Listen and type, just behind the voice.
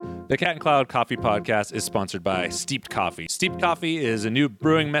The Cat and Cloud Coffee Podcast is sponsored by Steeped Coffee. Steeped Coffee is a new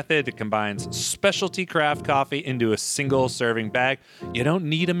brewing method that combines specialty craft coffee into a single serving bag. You don't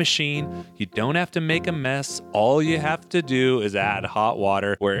need a machine. You don't have to make a mess. All you have to do is add hot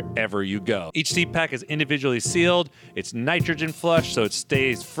water wherever you go. Each steep pack is individually sealed. It's nitrogen flushed so it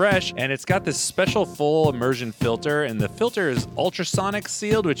stays fresh, and it's got this special full immersion filter, and the filter is ultrasonic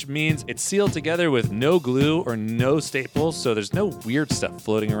sealed, which means it's sealed together with no glue or no staples, so there's no weird stuff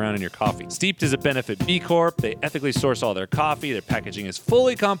floating around in your coffee. Steeped is a Benefit B Corp. They ethically source all their coffee. Their packaging is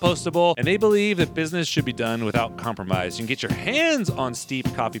fully compostable, and they believe that business should be done without compromise. You can get your hands on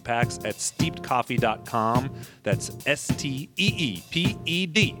Steeped coffee packs at steepedcoffee.com. That's STEEPED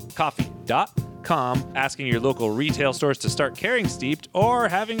coffee.com. Asking your local retail stores to start carrying Steeped, or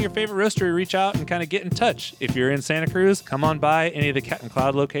having your favorite roastery reach out and kind of get in touch. If you're in Santa Cruz, come on by any of the Cat and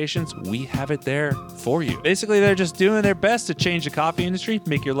Cloud locations. We have it there for you. Basically, they're just doing their best to change the coffee industry,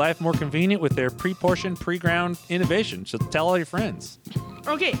 make your life more convenient with their pre-portioned, pre-ground innovation. So tell all your friends.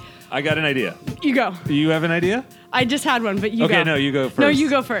 Okay. I got an idea. You go. You have an idea? I just had one, but you go. Okay, no, you go first. No,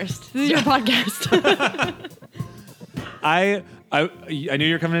 you go first. This is your podcast. I knew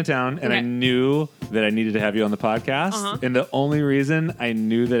you were coming to town, and I knew that I needed to have you on the podcast. Uh-huh. And the only reason I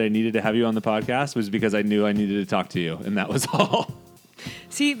knew that I needed to have you on the podcast was because I knew I needed to talk to you, and that was all.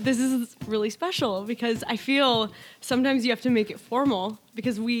 See, this is really special because I feel sometimes you have to make it formal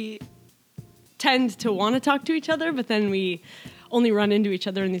because we tend to want to talk to each other, but then we only run into each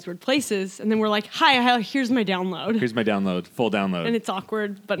other in these weird places. And then we're like, hi, here's my download. Here's my download, full download. And it's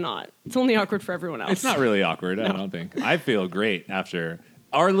awkward, but not. It's only awkward for everyone else. It's not really awkward, I don't think. I feel great after.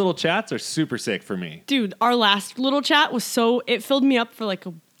 Our little chats are super sick for me. Dude, our last little chat was it filled me up for like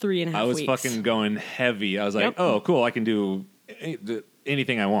 3.5 weeks. I was fucking going heavy. I was like, oh, cool, I can do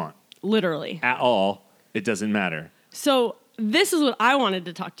anything I want. Literally. At all. It doesn't matter. So this is what I wanted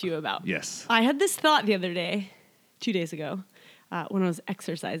to talk to you about. Yes. I had this thought the other day, 2 days ago, when I was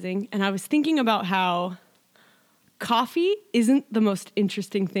exercising, and I was thinking about how coffee isn't the most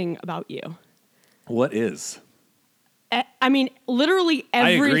interesting thing about you. What is? I mean, literally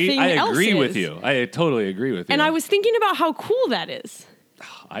everything else is. I agree with you. I totally agree with you. And I was thinking about how cool that is.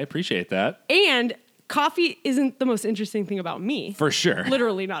 I appreciate that. And coffee isn't the most interesting thing about me. For sure.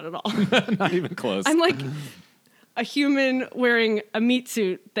 Literally not at all. Not even close. I'm like a human wearing a meat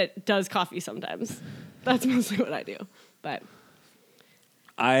suit that does coffee sometimes. That's mostly what I do. But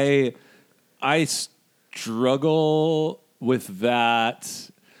I struggle with that.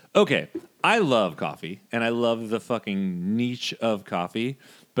 Okay, I love coffee, and I love the fucking niche of coffee,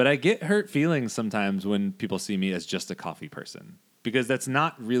 but I get hurt feelings sometimes when people see me as just a coffee person, because that's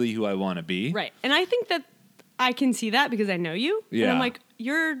not really who I want to be. Right. And I think that I can see that because I know you. Yeah. And I'm like,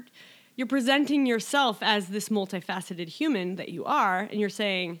 you're presenting yourself as this multifaceted human that you are, and you're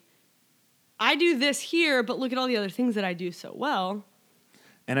saying, I do this here, but look at all the other things that I do so well.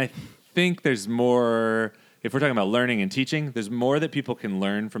 And I think there's more, if we're talking about learning and teaching, there's more that people can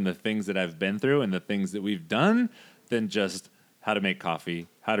learn from the things that I've been through and the things that we've done than just how to make coffee,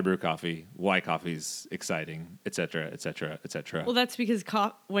 how to brew coffee, why coffee's exciting, et cetera, et cetera, et cetera. Well, that's because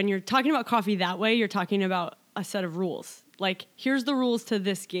when you're talking about coffee that way, you're talking about a set of rules. Like, here's the rules to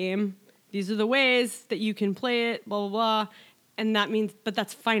this game. These are the ways that you can play it, blah, blah, blah. And that means, but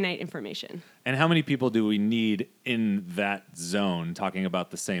that's finite information. And how many people do we need in that zone talking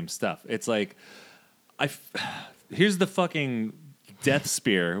about the same stuff? It's like, here's the fucking death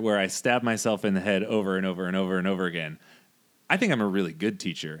spear where I stab myself in the head over and over and over and over again. I think I'm a really good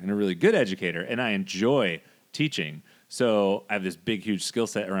teacher and a really good educator, and I enjoy teaching. So I have this big, huge skill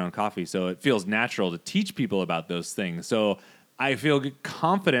set around coffee, so it feels natural to teach people about those things. So I feel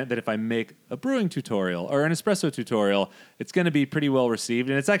confident that if I make a brewing tutorial or an espresso tutorial, it's going to be pretty well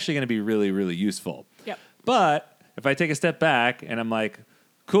received, and it's actually going to be really, really useful. Yep. But if I take a step back and I'm like,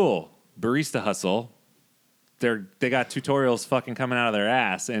 cool, barista hustle, they got tutorials fucking coming out of their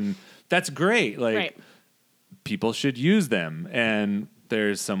ass, and that's great. Like, right. People should use them. And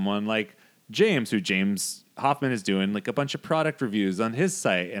there's someone like James Hoffman is doing like a bunch of product reviews on his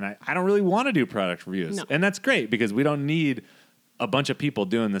site, and I don't really want to do product reviews. No. And that's great because we don't need a bunch of people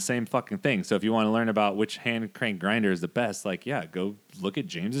doing the same fucking thing. So if you want to learn about which hand crank grinder is the best, like, yeah, go look at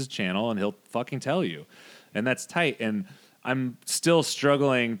James's channel and he'll fucking tell you. And that's tight. And I'm still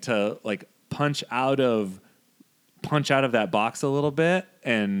struggling to like punch out of that box a little bit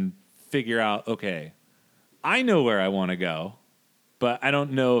and figure out, okay, I know where I want to go, but I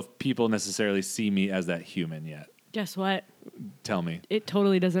don't know if people necessarily see me as that human yet. Guess what? Tell me. It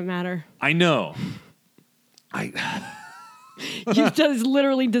totally doesn't matter. I know. It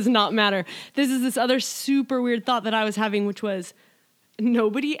literally does not matter. This is this other super weird thought that I was having, which was,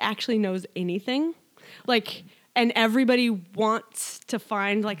 nobody actually knows anything. Like, and everybody wants to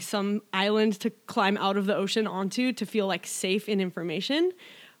find like some island to climb out of the ocean onto to feel like safe in information.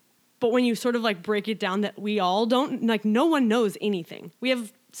 But when you sort of like break it down that we all don't, like no one knows anything. We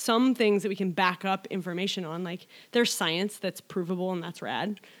have some things that we can back up information on. Like there's science that's provable and that's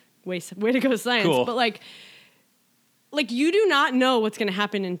rad. Way to go science. Cool. But like you do not know what's going to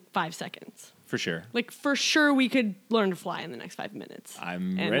happen in 5 seconds. For sure. Like for sure we could learn to fly in the next 5 minutes.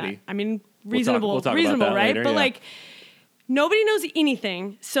 I'm ready. I mean, reasonable, we'll talk reasonable, about that right? later, But yeah. like nobody knows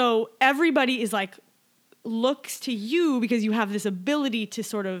anything. So everybody is like looks to you because you have this ability to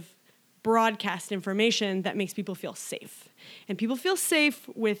sort of broadcast information that makes people feel safe. And people feel safe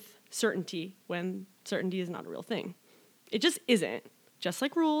with certainty when certainty is not a real thing. It just isn't. Just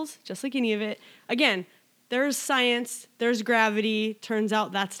like rules, just like any of it. Again, there's science, there's gravity. Turns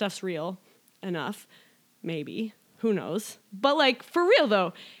out that stuff's real enough. Maybe. Who knows? But like for real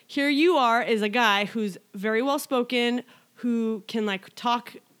though, here you are as a guy who's very well spoken, who can like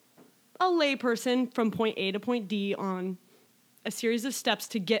talk a layperson from point A to point D on a series of steps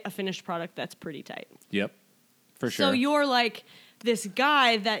to get a finished product that's pretty tight. Yep. For sure. So you're like this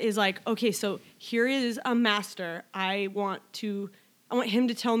guy that is like, okay, so here is a master. I want him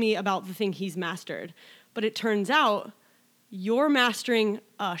to tell me about the thing he's mastered. But it turns out you're mastering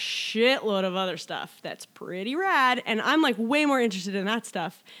a shitload of other stuff that's pretty rad. And I'm like way more interested in that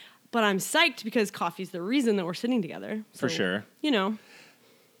stuff. But I'm psyched because coffee's the reason that we're sitting together. So, For sure. You know.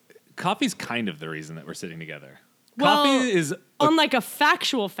 Coffee's kind of the reason that we're sitting together. Well, Coffee is... on like a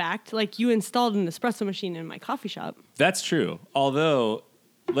factual fact, like you installed an espresso machine in my coffee shop. That's true. Although,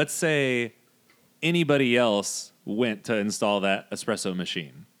 let's say anybody else went to install that espresso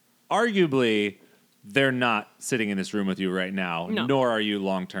machine. Arguably, they're not sitting in this room with you right now, No. nor are you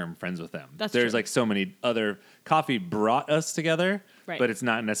long-term friends with them. That's There's true. like so many other... Coffee brought us together, Right. but it's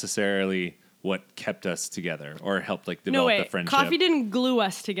not necessarily what kept us together or helped like No develop way. the friendship. Coffee didn't glue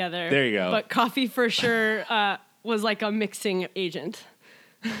us together. There you go. But coffee for sure was like a mixing agent.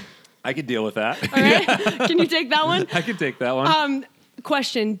 I could deal with that. All right? Can you take that one? I could take that one.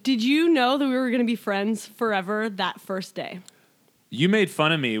 Question. Did you know that we were going to be friends forever that first day? You made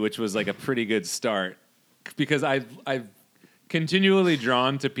fun of me, which was like a pretty good start, because I've continually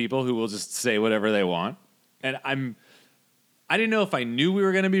drawn to people who will just say whatever they want, and I didn't know if I knew we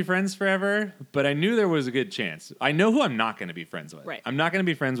were going to be friends forever, but I knew there was a good chance. I know who I'm not going to be friends with. Right. I'm not going to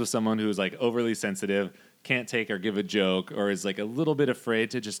be friends with someone who's like overly sensitive, can't take or give a joke, or is like a little bit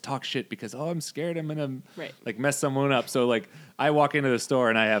afraid to just talk shit because, oh, I'm scared I'm going to like mess someone up. So like I walk into the store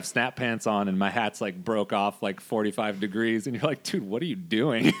and I have snap pants on and my hat's like broke off like 45 degrees. And you're like, dude, what are you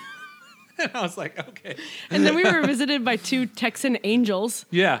doing? And I was like, okay. And then we were visited by 2 Texan angels.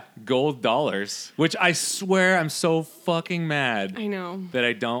 Yeah, gold dollars, which I swear I'm so fucking mad. I know. That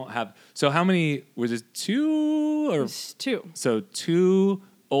I don't have. So how many, was it 2 or? It's 2. So 2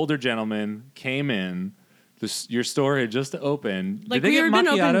 older gentlemen came in. Your store had just opened. Like Did they we get had been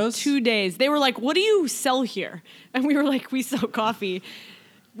open macchiatos? 2 days. They were like, what do you sell here? And we were like, we sell coffee.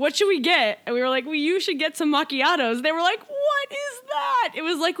 What should we get? And we were like, well, you should get some macchiatos. They were like, what is that? It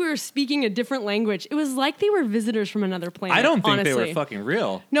was like we were speaking a different language. It was like they were visitors from another planet. I don't think honestly. they were fucking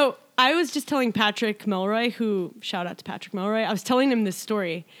real. No, I was just telling Patrick Melroy, who, shout out to Patrick Melroy, I was telling him this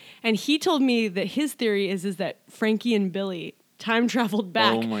story. And he told me that his theory is that Frankie and Billy time traveled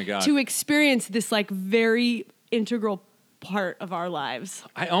back Oh my God. to experience this like very integral part of our lives.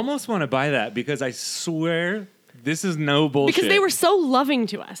 I almost want to buy that because I swear this is no bullshit. Because they were so loving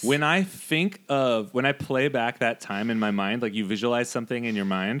to us. When I play back that time in my mind, like you visualize something in your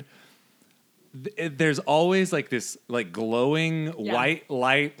mind, there's always like this like glowing white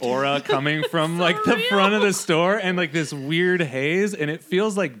light aura coming from like the front of the store and like this weird haze, and it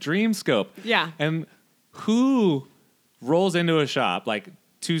feels like Dreamscope. Yeah. And who rolls into a shop like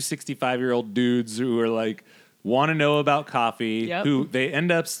 2 65-year-old dudes who are like want to know about coffee, who they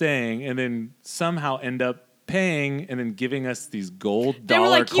end up staying and then somehow end up paying and then giving us these gold they dollar were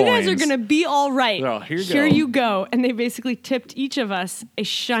like, coins. you guys are going to be all right. Oh, here Here you go. And they basically tipped each of us a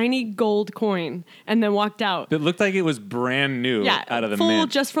shiny gold coin and then walked out. That looked like it was brand new out of the full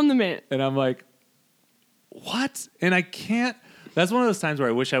mint. just from the mint. And I'm like, what? And I can't. That's one of those times where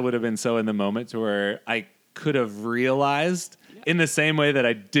I wish I would have been so in the moment to where I could have realized in the same way that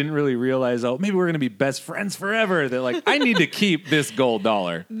I didn't really realize, oh, maybe we're going to be best friends forever. That like, I need to keep this gold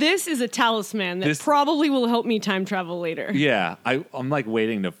dollar. This is a talisman that probably will help me time travel later. Yeah. I'm like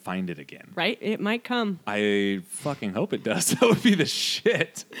waiting to find it again. Right? It might come. I fucking hope it does. That would be the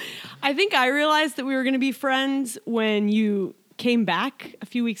shit. I think I realized that we were going to be friends when you came back a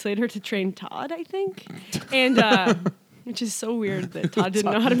few weeks later to train Todd, I think. And which is so weird that Todd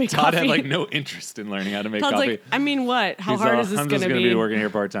didn't know how to make Todd coffee. had like no interest in learning how to make Todd's coffee. like, I mean, what? How He's hard all, is this I'm going just to going be? to be working here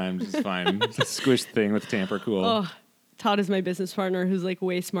part-time. Just fine. Squish thing with Tamper. Cool. Oh, Todd is my business partner who's like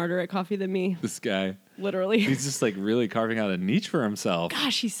way smarter at coffee than me. This guy. Literally. He's just like really carving out a niche for himself.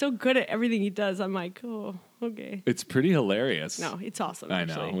 Gosh, he's so good at everything he does. I'm like, oh, okay. It's pretty hilarious. No, it's awesome. I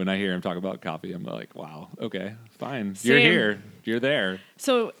actually. know. When I hear him talk about coffee, I'm like, wow, okay, fine. Same. You're here. You're there.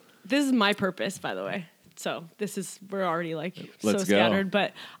 So this is my purpose, by the way. So we're already like Let's so go. scattered,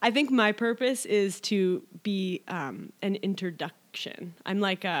 but I think my purpose is to be an introduction. I'm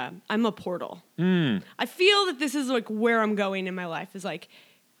a portal. I feel that this is like where I'm going in my life is like,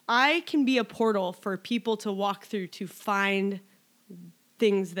 I can be a portal for people to walk through to find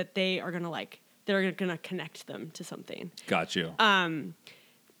things that they are going to like, that are going to connect them to something. Got you.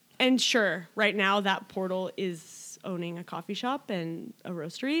 And sure, right now that portal is owning a coffee shop and a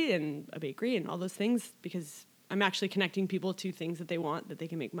roastery and a bakery and all those things because I'm actually connecting people to things that they want that they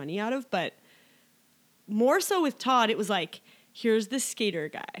can make money out of. But more so with Todd, it was like, here's this skater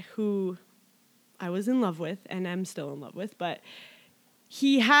guy who I was in love with and am still in love with, but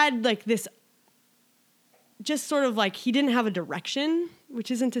he had like this just sort of like, he didn't have a direction,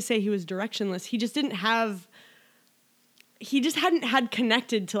 which isn't to say he was directionless. He just hadn't had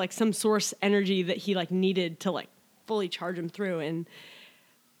connected to like some source energy that he like needed to like fully charge him through. And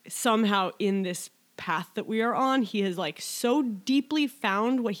somehow in this path that we are on, he has like so deeply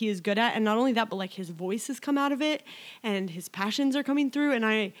found what he is good at. And not only that, but like his voice has come out of it and his passions are coming through.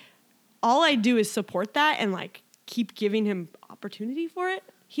 And all I do is support that and like keep giving him opportunity for it.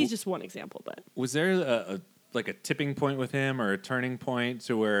 He's just one example, but Was there a tipping point with him or a turning point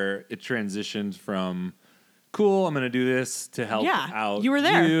to where it transitioned from cool, I'm going to do this to help out you were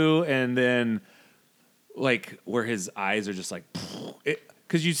there. And then like where his eyes are just like,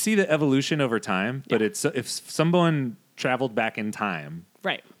 because you see the evolution over time, but it's if someone traveled back in time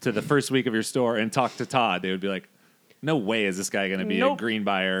right to the first week of your store and talked to Todd, they would be like, no way is this guy going to be a green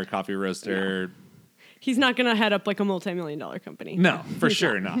buyer, coffee roaster. No. He's not going to head up like a multi-million-dollar company. No, for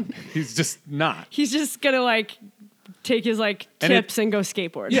sure not. He's just not. He's just going to like take his like tips and go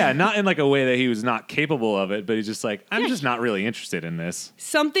skateboard. Yeah, not in like a way that he was not capable of it, but he's just like, I'm just not really interested in this.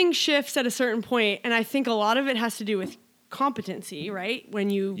 Something shifts at a certain point, and I think a lot of it has to do with competency, right?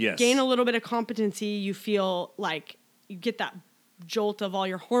 When you gain a little bit of competency, you feel like you get that jolt of all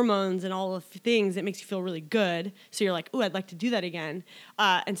your hormones and all of the things that makes you feel really good. So you're like, ooh, I'd like to do that again.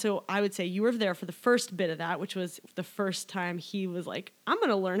 And so I would say you were there for the first bit of that, which was the first time he was like, I'm going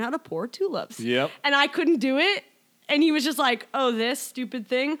to learn how to pour tulips. Yep. And I couldn't do it. And he was just like, oh, this stupid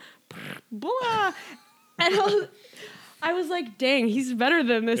thing. Blah. And I was like, dang, he's better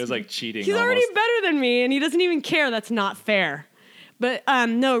than this. It was like cheating. He's already better than me, and he doesn't even care. That's not fair. But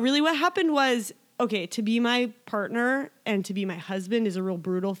no, really what happened was, okay, to be my partner and to be my husband is a real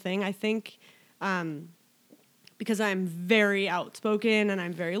brutal thing, I think, because I'm very outspoken and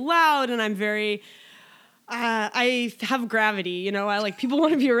I'm very loud and I'm very, I have gravity, you know, I like people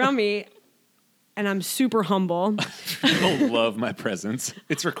want to be around me. And I'm super humble. People love my presence.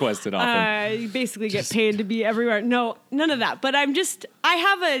 It's requested often. You basically get paid to be everywhere. No, none of that. But I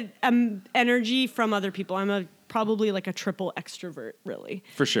have a energy from other people. I'm probably like a triple extrovert, really.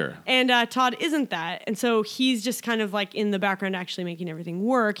 For sure. And Todd isn't that. And so he's just kind of like in the background actually making everything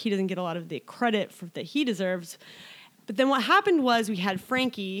work. He doesn't get a lot of the credit that he deserves. But then what happened was we had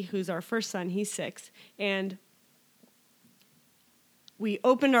Frankie, who's our first son. He's 6. And we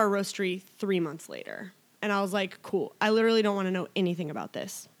opened our roastery 3 months later. And I was like, cool. I literally don't want to know anything about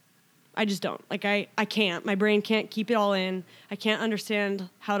this. I just don't. Like, I can't. My brain can't keep it all in. I can't understand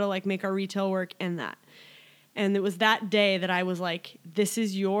how to, like, make our retail work and that. And it was that day that I was like, this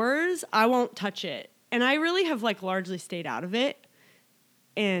is yours. I won't touch it. And I really have, like, largely stayed out of it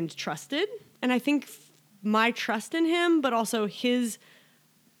and trusted. And I think my trust in him, but also his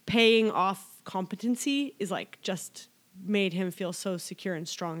paying off competency is, like, just made him feel so secure and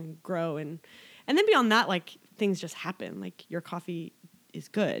strong and grow. And then beyond that, like, things just happen. Like, your coffee is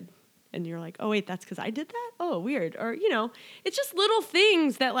good. And you're like, oh, wait, that's because I did that? Oh, weird. Or, you know, it's just little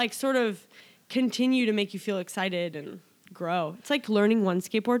things that, like, sort of continue to make you feel excited and grow. It's like learning one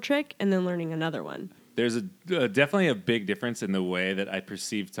skateboard trick and then learning another one. There's definitely a big difference in the way that I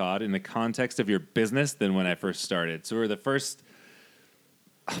perceive Todd in the context of your business than when I first started. So we're the first,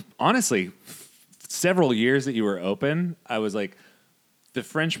 honestly, several years that you were open, I was like, the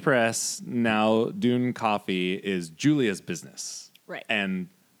French press, now Dune Coffee, is Julia's business. Right. And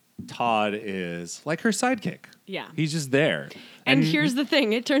Todd is like her sidekick. Yeah. He's just there. And here's the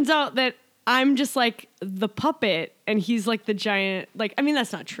thing. It turns out that I'm just like the puppet and he's like the giant, like, I mean,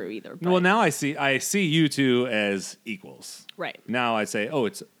 that's not true either. But. Well, now I see you two as equals. Right. Now I say, oh,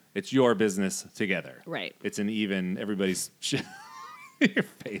 it's your business together. Right. It's an even, everybody's your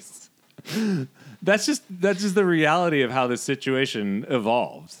face. That's just the reality of how this situation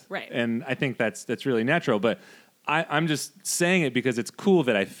evolved. Right. And I think that's really natural. But I'm just saying it because it's cool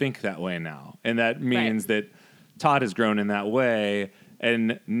that I think that way now. And that means that Todd has grown in that way.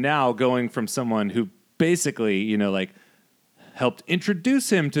 And now going from someone who basically, like helped introduce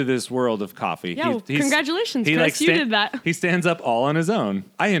him to this world of coffee. Yeah, congratulations, Chris. You did that. He stands up all on his own.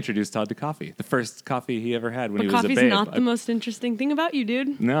 I introduced Todd to coffee. The first coffee he ever had when he was a babe. Coffee's not the most interesting thing about you,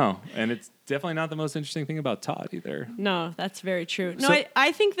 dude. No, and it's definitely not the most interesting thing about Todd either. No, that's very true. No,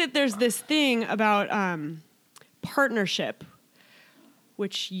 I think that there's this thing about partnership,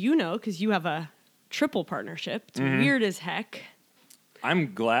 which because you have a triple partnership. It's weird as heck.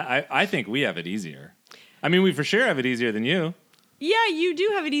 I'm glad. I think we have it easier. I mean, we for sure have it easier than you. Yeah, you do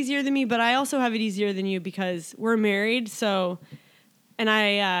have it easier than me, but I also have it easier than you because we're married. So, and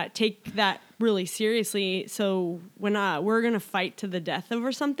I take that really seriously. So when we're gonna fight to the death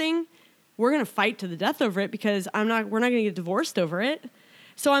over something, we're gonna fight to the death over it because we're not gonna get divorced over it.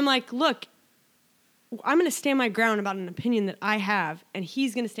 So I'm like, look, I'm gonna stand my ground about an opinion that I have, and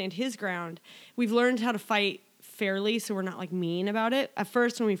he's gonna stand his ground. We've learned how to fight fairly, so we're not like mean about it. At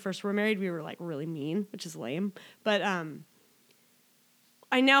first, when we first were married, we were like really mean, which is lame. But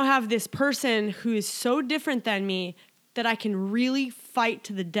I now have this person who is so different than me that I can really fight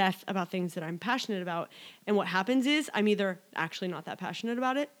to the death about things that I'm passionate about. And what happens is I'm either actually not that passionate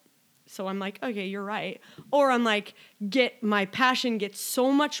about it, so I'm like, okay, you're right. Or I'm like, my passion gets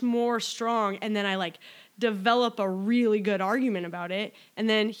so much more strong, and then I like develop a really good argument about it, and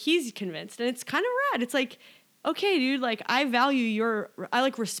then he's convinced. And it's kind of rad. It's like, okay, dude, like I value I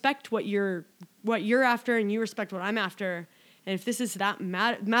like respect what you're after, and you respect what I'm after. And if this is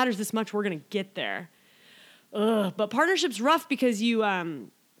matters this much, we're gonna get there. But partnership's rough because you,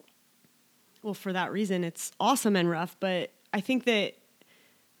 for that reason, it's awesome and rough. But I think that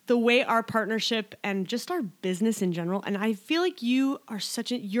the way our partnership and just our business in general, and I feel like your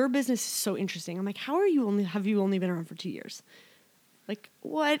business is so interesting. I'm like, how have you only been around for 2 years? Like,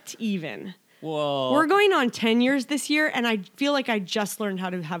 what even? Well, we're going on 10 years this year, and I feel like I just learned how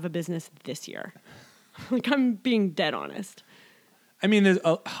to have a business this year. Like, I'm being dead honest. I mean, there's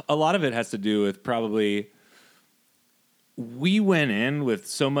a lot of it has to do with probably we went in with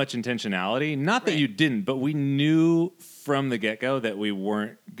so much intentionality. Not that you didn't, but we knew from the get-go that we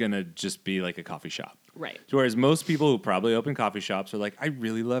weren't going to just be like a coffee shop. Right. Whereas most people who probably open coffee shops are like, I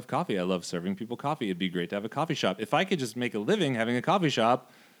really love coffee. I love serving people coffee. It'd be great to have a coffee shop. If I could just make a living having a coffee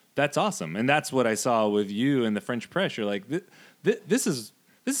shop, that's awesome. And that's what I saw with you and the French press. You're like, this is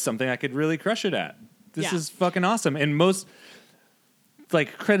something I could really crush it at. This is fucking awesome. And most,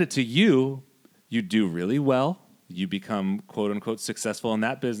 like, credit to you, you do really well. You become, quote unquote, successful in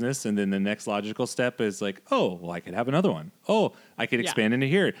that business. And then the next logical step is like, oh, well, I could have another one. Oh, I could expand into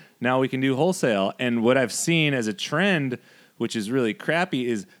here. Now we can do wholesale. And what I've seen as a trend, which is really crappy,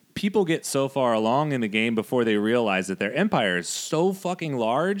 is people get so far along in the game before they realize that their empire is so fucking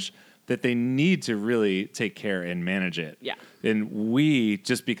large that they need to really take care and manage it. Yeah. And we,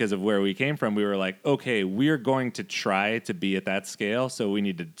 just because of where we came from, we were like, okay, we're going to try to be at that scale, so we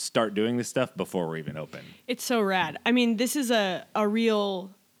need to start doing this stuff before we're even open. It's so rad. I mean, this is a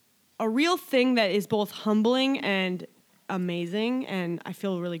real thing that is both humbling and amazing, and I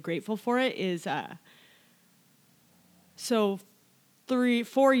feel really grateful for it, is so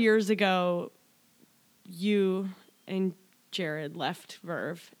 4 years ago, you and Jared left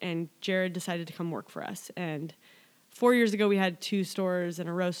Verve, and Jared decided to come work for us. And 4 years ago, we had 2 stores and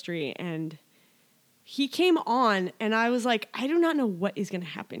a roastery, and he came on, and I was like, I do not know what is going to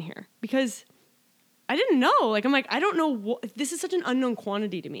happen here, because I didn't know. Like, I'm like, I don't know. This is such an unknown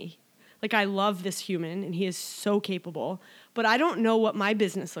quantity to me. Like, I love this human, and he is so capable, but I don't know what my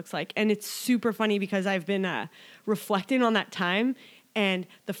business looks like. And it's super funny because I've been reflecting on that time. And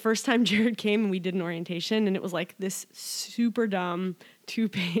the first time Jared came and we did an orientation, and it was like this super dumb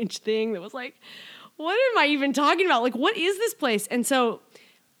 2-page thing that was like, what am I even talking about? Like, what is this place? And so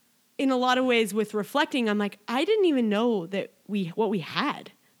in a lot of ways with reflecting, I'm like, I didn't even know that what we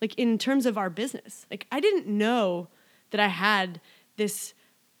had, like in terms of our business. Like, I didn't know that I had this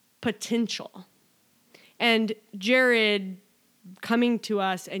potential. And Jared coming to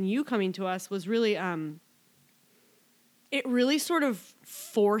us and you coming to us was really, it really sort of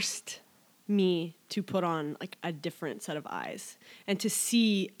forced me to put on like a different set of eyes and to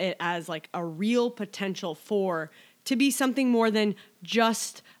see it as like a real potential for to be something more than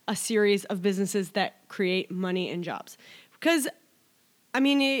just a series of businesses that create money and jobs. Because, I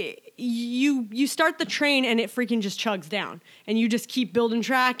mean, you start the train and it freaking just chugs down. And you just keep building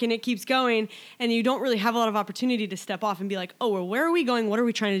track and it keeps going. And you don't really have a lot of opportunity to step off and be like, oh, well, where are we going? What are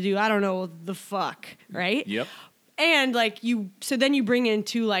we trying to do? I don't know the fuck, right? Yep. And like so then you bring in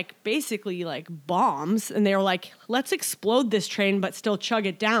two like basically like bombs, and they were like, let's explode this train but still chug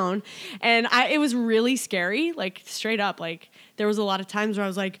it down. And it was really scary, like straight up. Like there was a lot of times where I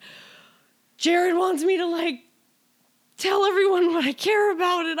was like, Jared wants me to like tell everyone what I care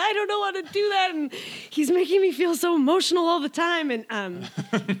about, and I don't know how to do that, and he's making me feel so emotional all the time. And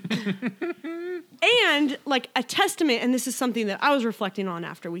and like a testament, and this is something that I was reflecting on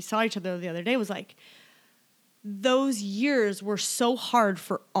after we saw each other the other day, was like, those years were so hard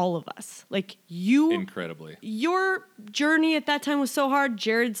for all of us. Like incredibly. Your journey at that time was so hard.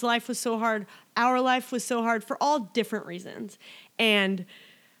 Jared's life was so hard. Our life was so hard for all different reasons. And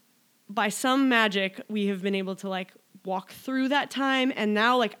by some magic, we have been able to like walk through that time. And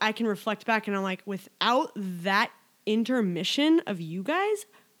now like I can reflect back and I'm like, without that intermission of you guys,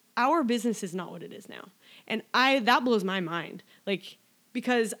 our business is not what it is now. And that blows my mind. Like,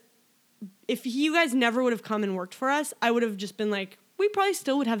 because if you guys never would have come and worked for us, I would have just been like, we probably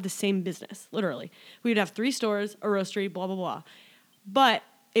still would have the same business, literally. We would have 3 stores, a roastery, blah, blah, blah. But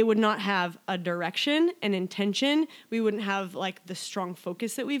it would not have a direction, an intention. We wouldn't have like the strong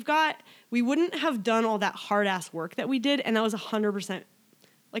focus that we've got. We wouldn't have done all that hard ass work that we did. And that was 100%,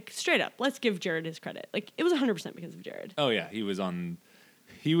 like straight up. Let's give Jared his credit. Like it was 100% because of Jared. Oh yeah. He was on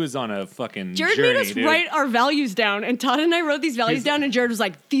a fucking Jared journey, made us dude. write our values down, and Todd and I wrote these values down, and Jared was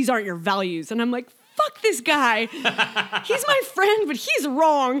like, these aren't your values. And I'm like, fuck this guy. He's my friend, but he's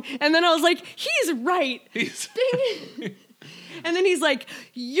wrong. And then I was like, he's right. Ding it. And then he's like,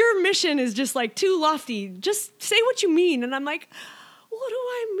 your mission is just like too lofty. Just say what you mean. And I'm like, what do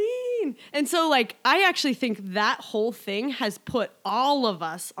I mean? And so like, I actually think that whole thing has put all of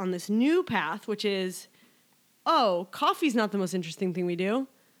us on this new path, which is, oh, coffee's not the most interesting thing we do.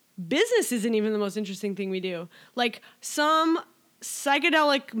 Business isn't even the most interesting thing we do. Like some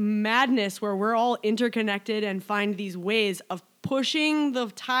psychedelic madness where we're all interconnected and find these ways of pushing the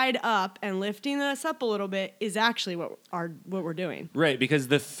tide up and lifting us up a little bit is actually what we're doing. Right, because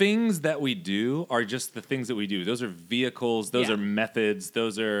the things that we do are just the things that we do. Those are vehicles, those are methods,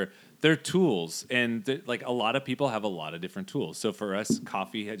 they're tools. And like a lot of people have a lot of different tools. So for us,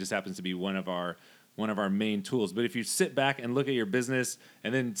 coffee just happens to be one of our main tools. But if you sit back and look at your business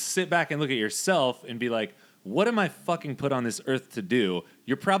and then sit back and look at yourself and be like, what am I fucking put on this earth to do?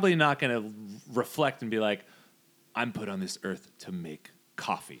 You're probably not going to reflect and be like, I'm put on this earth to make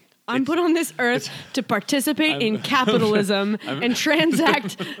coffee. I'm put on this earth to participate in capitalism and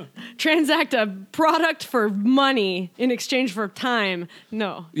transact a product for money in exchange for time.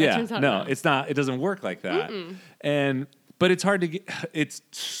 No. It's not. It doesn't work like that. But it's hard to get. It's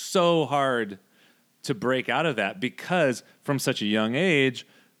so hard to break out of that because from such a young age,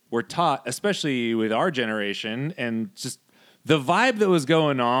 we're taught, especially with our generation, and just the vibe that was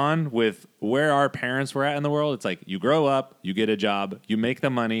going on with where our parents were at in the world. It's like you grow up, you get a job, you make the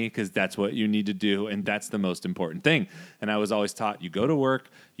money because that's what you need to do, and that's the most important thing. And I was always taught, you go to work,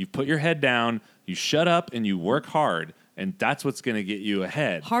 you put your head down, you shut up, and you work hard. And that's what's going to get you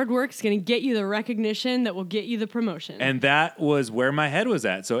ahead. Hard work is going to get you the recognition that will get you the promotion. And that was where my head was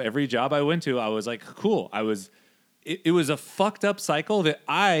at. So every job I went to, I was like, cool. It was a fucked up cycle that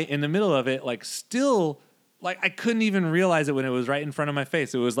in the middle of it, like still, like I couldn't even realize it when it was right in front of my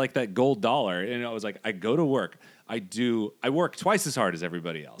face. It was like that gold dollar. And I was like, I go to work. I work twice as hard as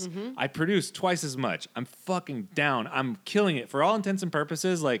everybody else. Mm-hmm. I produce twice as much. I'm fucking down. I'm killing it. For all intents and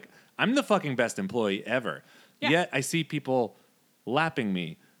purposes, like I'm the fucking best employee ever. Yeah. Yet I see people lapping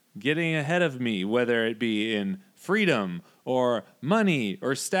me, getting ahead of me, whether it be in freedom or money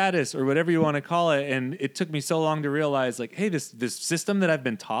or status or whatever you want to call it. And it took me so long to realize, like, hey, this system that I've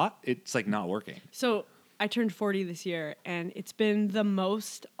been taught, it's like not working. So I turned 40 this year, and it's been the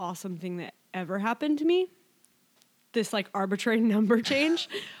most awesome thing that ever happened to me. This like arbitrary number change.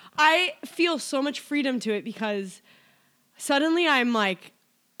 I feel so much freedom to it because suddenly I'm like,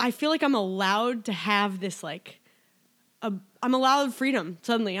 I feel like I'm allowed to have this like, I'm allowed freedom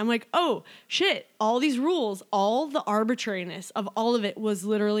suddenly. I'm like, oh shit, all these rules, all the arbitrariness of all of it was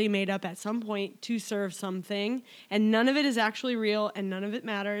literally made up at some point to serve something, and none of it is actually real and none of it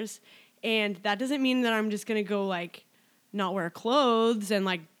matters. And that doesn't mean that I'm just going to go like not wear clothes and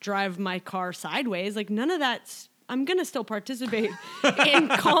like drive my car sideways. Like none of that's, I'm going to still participate in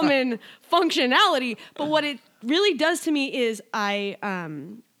common functionality. But what it really does to me is I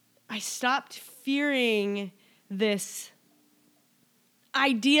stopped fearing this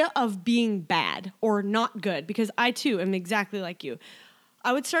idea of being bad or not good, because I too am exactly like you.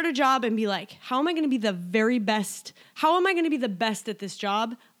 I would start a job and be like, how am I going to be the very best? How am I going to be the best at this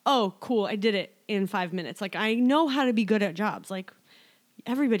job? Oh, cool. I did it in 5 minutes. Like, I know how to be good at jobs. Like,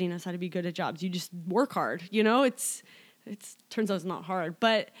 everybody knows how to be good at jobs. You just work hard, you know? It's turns out it's not hard,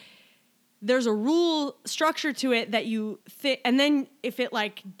 but there's a rule structure to it that you think, and then if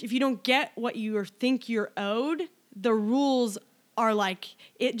you don't get what you think you're owed, the rules are like,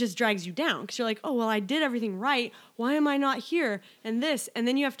 it just drags you down because you're like, oh, well, I did everything right. Why am I not here? And this, and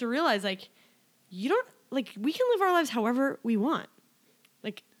then you have to realize, like, you don't, like, we can live our lives however we want,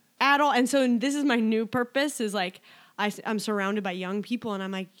 like, at all. And so this is my new purpose is like, I'm surrounded by young people and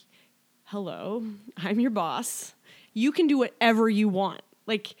I'm like, hello, I'm your boss. You can do whatever you want.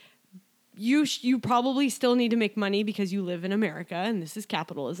 Like, you probably still need to make money because you live in America and this is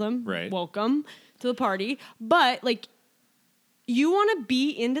capitalism. Right. Welcome to the party. But, like, you want to be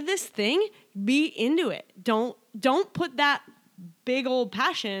into this thing, be into it. Don't put that big old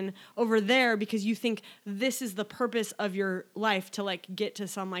passion over there because you think this is the purpose of your life to, like, get to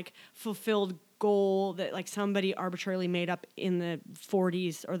some, like, fulfilled goal that, like, somebody arbitrarily made up in the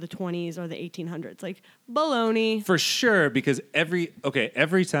 40s or the 20s or the 1800s. Like, baloney. For sure, because every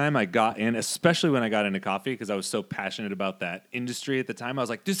time I got in, especially when I got into coffee, because I was so passionate about that industry at the time, I was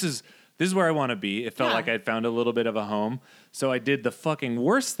like, this is where I want to be. It felt like I'd found a little bit of a home. So I did the fucking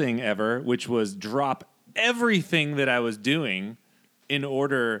worst thing ever, which was drop everything that I was doing in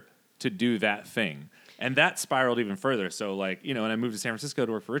order to do that thing. And that spiraled even further. So, like, you know, when I moved to San Francisco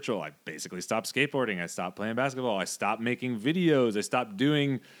to work for Ritual, I basically stopped skateboarding. I stopped playing basketball. I stopped making videos. I stopped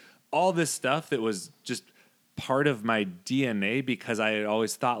doing all this stuff that was just part of my DNA because I had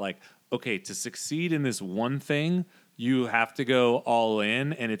always thought, like, okay, to succeed in this one thing, you have to go all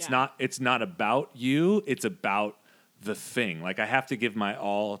in. And it's not about you. It's about the thing. Like, I have to give my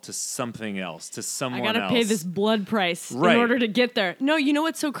all to something else, to someone else. I gotta pay this blood price right. in order to get there. No, you know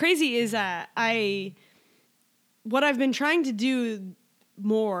what's so crazy is what I've been trying to do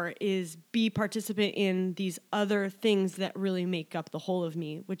more is be participant in these other things that really make up the whole of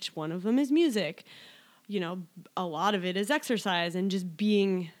me, which one of them is music. You know, a lot of it is exercise and just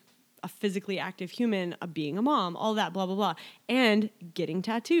being a physically active human, being a mom, all that, blah, blah, blah, and getting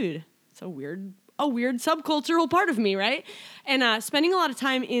tattooed. It's a weird subcultural part of me, right? And spending a lot of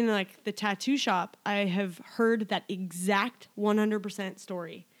time in, like, the tattoo shop, I have heard that exact 100%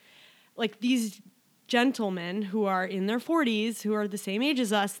 story. Like, these gentlemen who are in their 40s, who are the same age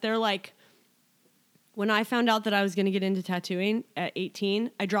as us, they're like, when I found out that I was going to get into tattooing at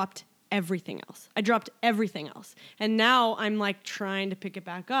 18, I dropped everything else. And now I'm, like, trying to pick it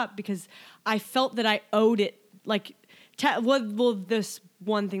back up because I felt that I owed it. Like, this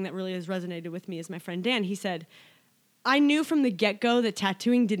one thing that really has resonated with me is my friend Dan. He said, I knew from the get-go that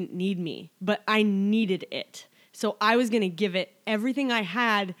tattooing didn't need me, but I needed it. So I was going to give it everything I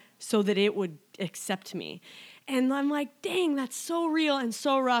had so that it would accept me. And I'm like, dang, that's so real and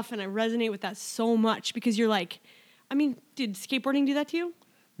so rough. And I resonate with that so much because you're like, I mean, did skateboarding do that to you?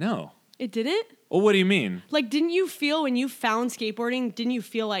 No. It didn't? Well, what do you mean? Like, didn't you feel when you found skateboarding, didn't you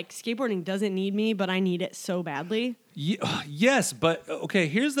feel like skateboarding doesn't need me, but I need it so badly? Yes, but okay,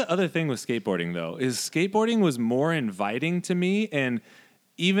 here's the other thing with skateboarding, though, is skateboarding was more inviting to me. And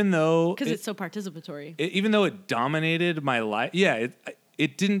even though... Because it's so participatory. Even though it dominated my life,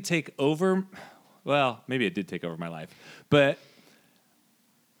 it didn't take over... Well, maybe it did take over my life. But,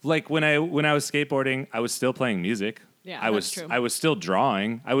 like, when I was skateboarding, I was still playing music. Yeah, that's true. I was still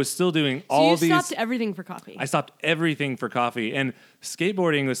drawing. I was still doing all these... So you stopped everything for coffee. I stopped everything for coffee. And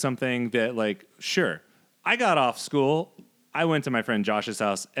skateboarding was something that, like, sure, I got off school. I went to my friend Josh's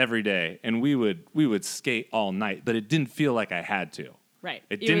house every day, and we would skate all night. But it didn't feel like I had to. Right.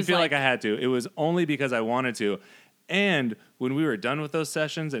 It didn't feel like I had to. It was only because I wanted to. And when we were done with those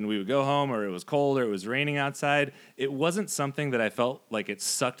sessions and we would go home or it was cold or it was raining outside, it wasn't something that I felt like it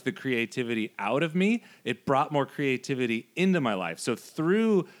sucked the creativity out of me. It brought more creativity into my life. So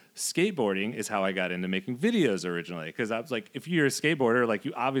through skateboarding is how I got into making videos originally. Because I was like, if you're a skateboarder, like,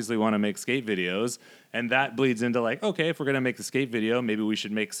 you obviously want to make skate videos. And that bleeds into, like, okay, if we're going to make a skate video, maybe we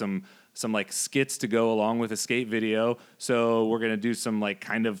should make some like skits to go along with a skate video. So we're going to do some, like,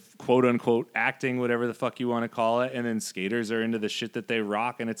 kind of quote unquote acting, whatever the fuck you want to call it. And then skaters are into the shit that they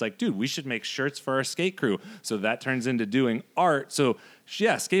rock. And it's like, dude, we should make shirts for our skate crew. So that turns into doing art. So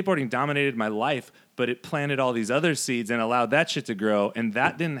yeah, skateboarding dominated my life, but it planted all these other seeds and allowed that shit to grow. And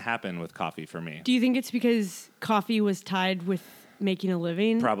that didn't happen with coffee for me. Do you think it's because coffee was tied with making a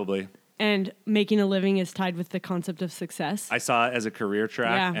living? Probably. And making a living is tied with the concept of success. I saw it as a career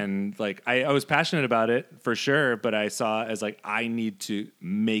track, Yeah. and like I was passionate about it for sure, but I saw it as like I need to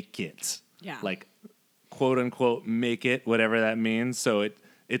make it. Yeah. Like quote unquote make it, whatever that means. So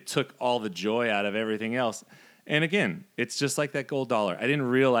it took all the joy out of everything else. And again, it's just like that gold dollar. I didn't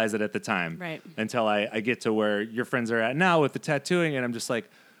realize it at the time. Right. Until I get to where your friends are at now with the tattooing, and I'm just like,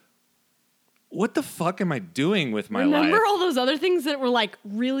 what the fuck am I doing with my life? Remember all those other things that were like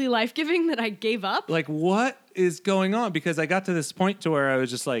really life-giving that I gave up? Like, what is going on? Because I got to this point to where I was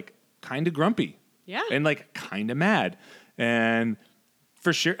just like kind of grumpy. Yeah. And like kind of mad. And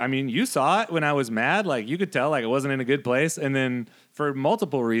for sure, I mean, you saw it when I was mad. Like you could tell like I wasn't in a good place. And then for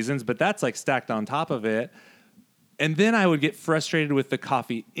multiple reasons, but that's like stacked on top of it. And then I would get frustrated with the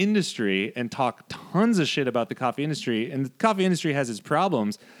coffee industry and talk tons of shit about the coffee industry. And the coffee industry has its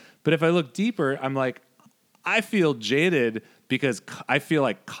problems. But if I look deeper, I'm like, I feel jaded because I feel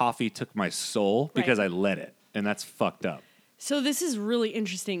like coffee took my soul because I let it. And that's fucked up. So this is really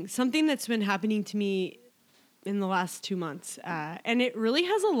interesting. Something that's been happening to me in the last 2 months. And it really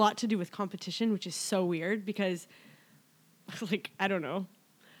has a lot to do with competition, which is so weird because, like, I don't know.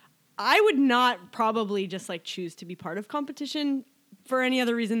 I would not probably just, like, choose to be part of competition for any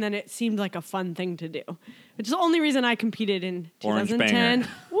other reason than it seemed like a fun thing to do. Which is the only reason I competed in Orange 2010. banger.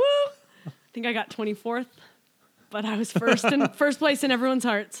 Woo! I think I got 24th, but I was first place in everyone's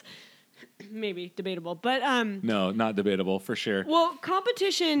hearts. Maybe debatable, but No, not debatable for sure. well,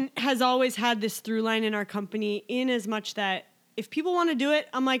 competition has always had this through line in our company in as much that if people want to do it,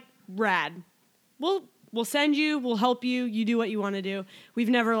 I'm like, rad. We'll send you, we'll help you, you do what you want to do. We've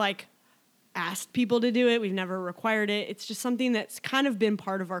never like asked people to do it. We've never required it. It's just something that's kind of been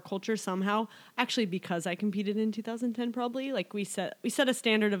part of our culture somehow. Actually, because I competed in 2010 probably, like we set a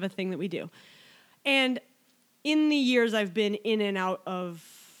standard of a thing that we do. And in the years I've been in and out of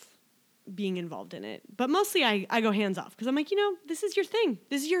being involved in it. But mostly I go hands off because I'm like, this is your thing.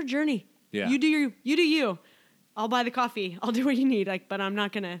 This is your journey. Yeah. You do you. I'll buy the coffee. I'll do what you need. Like, but I'm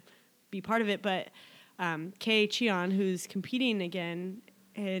not going to be part of it. But Kei Chion, who's competing again,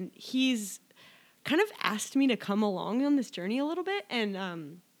 and he's kind of asked me to come along on this journey a little bit,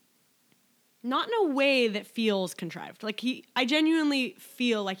 and not in a way that feels contrived. Like I genuinely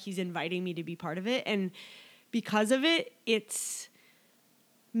feel like he's inviting me to be part of it, and because of it, it's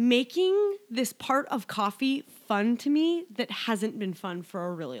making this part of coffee fun to me that hasn't been fun for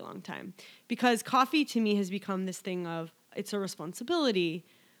a really long time. Because coffee to me has become this thing of it's a responsibility.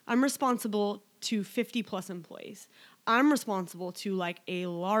 I'm responsible to 50 plus employees. I'm responsible to like a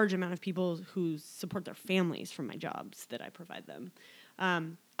large amount of people who support their families from my jobs that I provide them.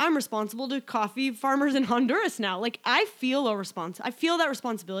 I'm responsible to coffee farmers in Honduras now. Like I feel that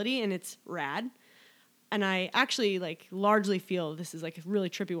responsibility, and it's rad. And I actually like largely feel this is like a really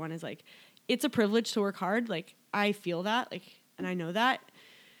trippy one is like, it's a privilege to work hard. Like I feel that, like, and I know that.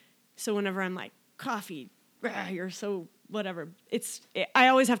 So whenever I'm like coffee, you're so whatever, I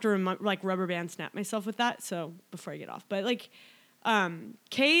always have to like rubber band snap myself with that. So before I get off, but like,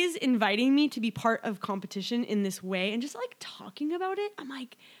 Kay's inviting me to be part of competition in this way and just like talking about it. I'm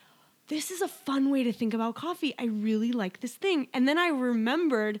like, this is a fun way to think about coffee. I really like this thing. And then I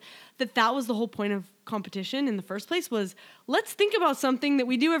remembered that was the whole point of competition in the first place was let's think about something that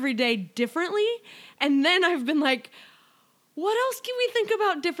we do every day differently. And then I've been like, what else can we think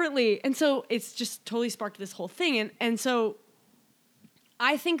about differently? And so it's just totally sparked this whole thing. And so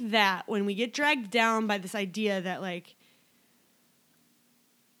I think that when we get dragged down by this idea that like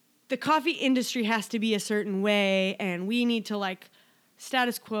the coffee industry has to be a certain way and we need to like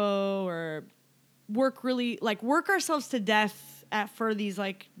status quo or work ourselves to death for these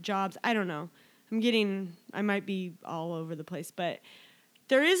like jobs. I don't know. I might be all over the place, but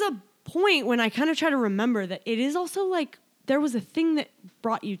there is a point when I kind of try to remember that it is also like there was a thing that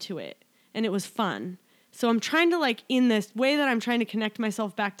brought you to it and it was fun. So I'm trying to like in this way that I'm trying to connect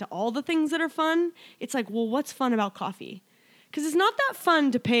myself back to all the things that are fun. It's like, well, what's fun about coffee? Because it's not that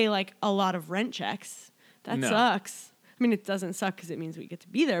fun to pay like a lot of rent checks. That sucks. I mean, it doesn't suck because it means we get to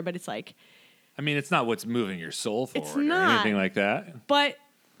be there, but it's like... I mean, it's not what's moving your soul forward It's not. or anything like that. But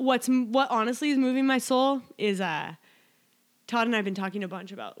what honestly is moving my soul is Todd and I have been talking a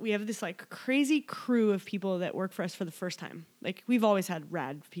bunch about, we have this like crazy crew of people that work for us for the first time. Like we've always had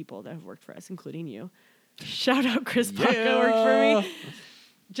rad people that have worked for us, including you. Shout out Chris Paco worked for me.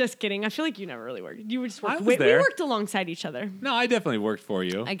 Just kidding. I feel like you never really worked. You just worked. We worked alongside each other. No, I definitely worked for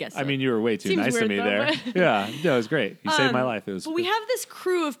you. I guess so. I mean, you were way too Seems nice to weird, me though, there. but- Yeah, no, it was great. You saved my life. But we have this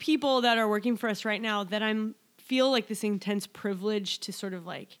crew of people that are working for us right now that feel like this intense privilege to sort of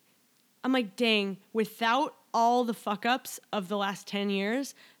like, I'm like, dang, without all the fuck ups of the last 10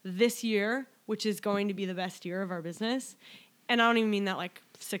 years this year, which is going to be the best year of our business. And I don't even mean that like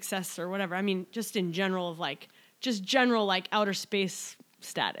success or whatever. I mean, just in general of like, just general like outer space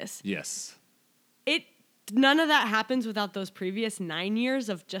status. Yes. None of that happens without those previous 9 years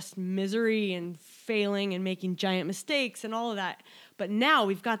of just misery and failing and making giant mistakes and all of that. But now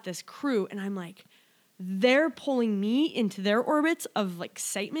we've got this crew and I'm like, they're pulling me into their orbits of like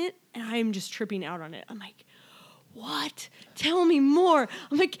excitement and I'm just tripping out on it. I'm like, what? Tell me more.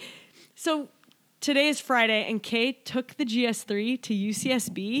 I'm like, so today is Friday and Kay took the GS3 to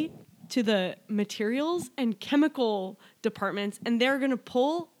UCSB to the materials and chemical departments, and they're going to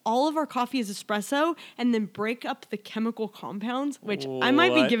pull all of our coffee as espresso and then break up the chemical compounds, which I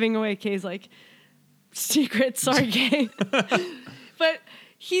might be giving away Kay's like secrets. Sorry, Kay. But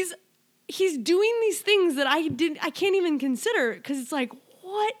he's doing these things that I can't even consider because it's like,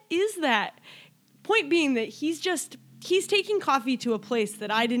 what is that? Point being that he's taking coffee to a place that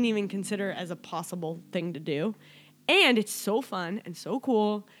I didn't even consider as a possible thing to do. And it's so fun and so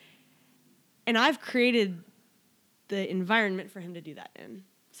cool. And I've created the environment for him to do that in.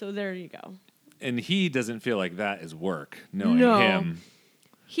 So there you go. And he doesn't feel like that is work, knowing him.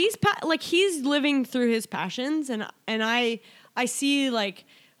 He's living through his passions, and I see like,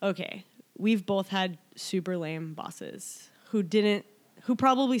 okay, we've both had super lame bosses who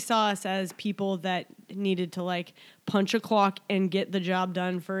probably saw us as people that needed to like punch a clock and get the job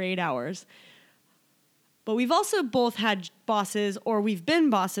done for 8 hours. But we've also both had bosses, or we've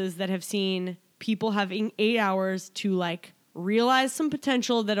been bosses that have seen people having 8 hours to like realize some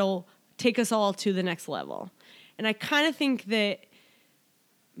potential that'll take us all to the next level. And I kind of think that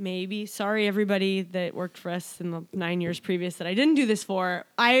maybe, sorry everybody that worked for us in the 9 years previous that I didn't do this for,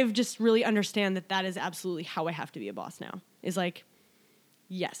 I've just really understand that is absolutely how I have to be a boss now. Is like,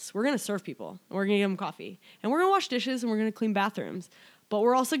 yes, we're going to serve people and we're going to give them coffee and we're going to wash dishes and we're going to clean bathrooms, but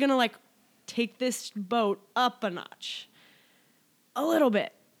we're also going to like take this boat up a notch a little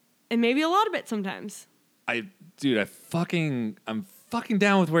bit and maybe a lot of it sometimes. I'm fucking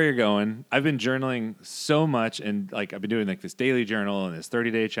down with where you're going. I've been journaling so much and like I've been doing like this daily journal and this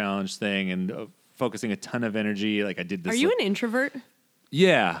 30-day challenge thing and focusing a ton of energy. Like I did this. Are you an introvert?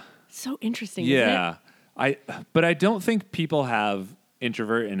 Yeah. So interesting. Yeah. Isn't it? But I don't think people have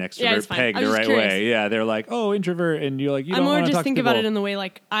introvert and extrovert pegged the right curious. way. Yeah. They're like, oh, introvert. And you're like, you don't want to talk to people. I'm more just think about it in the way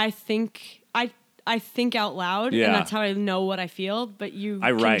like I think out loud, and that's how I know what I feel. But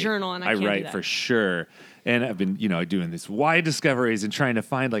I can journal, and I can't do that. I write for sure. And I've been, doing this wide discoveries and trying to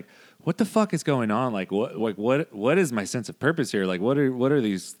find like what the fuck is going on. Like what is my sense of purpose here? Like what are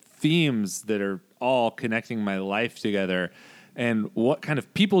these themes that are all connecting my life together? And what kind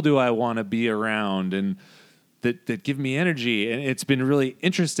of people do I want to be around? And that give me energy. And it's been really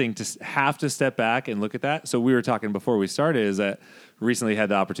interesting to have to step back and look at that. So we were talking before we started is that recently had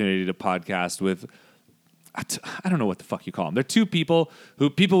the opportunity to podcast with, I don't know what the fuck you call them. They're two people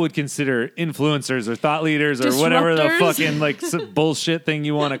who people would consider influencers or thought leaders or whatever the fucking like bullshit thing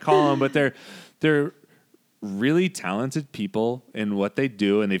you want to call them. But they're really talented people in what they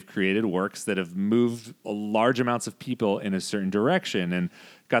do, and they've created works that have moved large amounts of people in a certain direction, and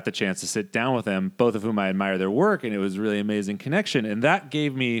got the chance to sit down with them, both of whom I admire their work, and it was a really amazing connection. And that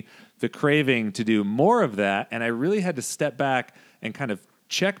gave me the craving to do more of that, and I really had to step back and kind of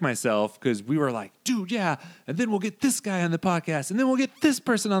check myself because we were like, dude, yeah, and then we'll get this guy on the podcast, and then we'll get this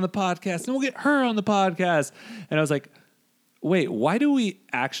person on the podcast, and we'll get her on the podcast. And I was like, wait, why do we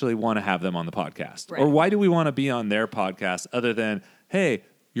actually want to have them on the podcast? Right. Or why do we want to be on their podcast other than, hey,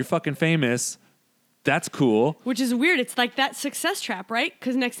 you're fucking famous. That's cool. Which is weird. It's like that success trap, right?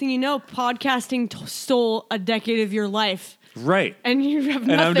 Because next thing you know, podcasting stole a decade of your life. Right. And you have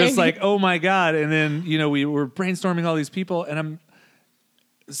nothing. And I'm just like, oh my God. And then, we were brainstorming all these people, and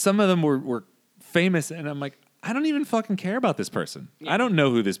some of them were famous, and I'm like, I don't even fucking care about this person. Yeah. I don't know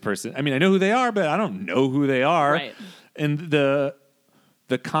who this person, I know who they are, but I don't know who they are. Right. And the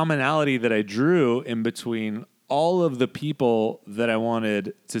commonality that I drew in between all of the people that I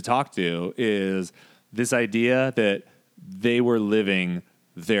wanted to talk to is this idea that they were living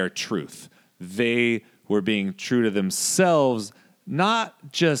their truth. They were being true to themselves,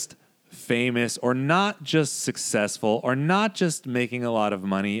 not just famous or not just successful or not just making a lot of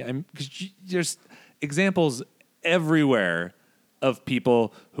money. There's examples everywhere of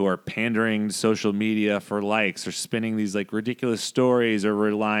people who are pandering to social media for likes or spinning these like ridiculous stories or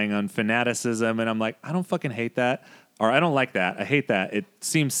relying on fanaticism. And I'm like, I don't fucking hate that. Or I don't like that. I hate that. It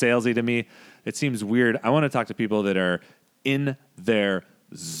seems salesy to me. It seems weird. I want to talk to people that are in their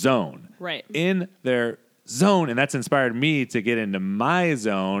zone. Right. In their zone. And that's inspired me to get into my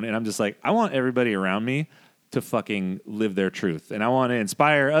zone. And I'm just like, I want everybody around me to fucking live their truth. And I want to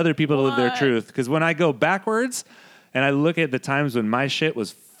inspire other people to live their truth. Because when I go backwards and I look at the times when my shit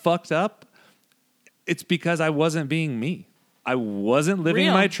was fucked up, it's because I wasn't being me. I wasn't living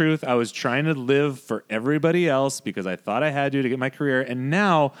my truth. I was trying to live for everybody else because I thought I had to get my career. And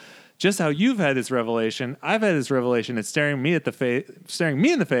now, just how you've had this revelation, I've had this revelation. It's staring me in the face.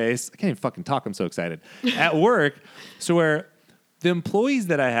 I can't even fucking talk. I'm so excited. At work. So where the employees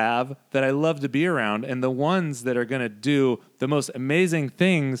that I have that I love to be around and the ones that are going to do the most amazing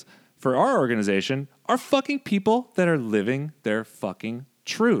things for our organization are fucking people that are living their fucking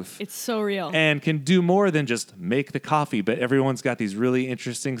truth. It's so real. And can do more than just make the coffee, but everyone's got these really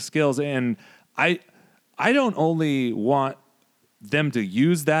interesting skills. And I don't only want them to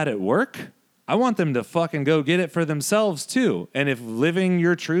use that at work, I want them to fucking go get it for themselves too. And if living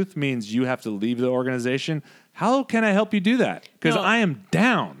your truth means you have to leave the organization, how can I help you do that? Because I am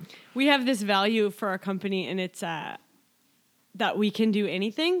down. We have this value for our company, and it's that we can do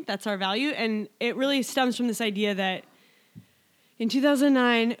anything. That's our value. And it really stems from this idea that in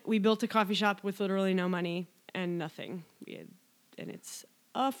 2009, we built a coffee shop with literally no money and nothing. And it's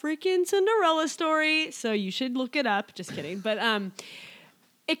a freaking Cinderella story, so you should look it up. Just kidding. But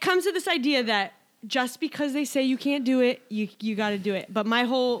it comes to this idea that just because they say you can't do it, you got to do it. But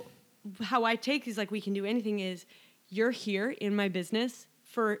how I take is like we can do anything is you're here in my business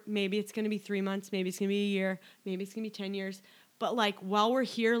for maybe it's going to be 3 months, maybe it's going to be a year, maybe it's going to be 10 years. But like while we're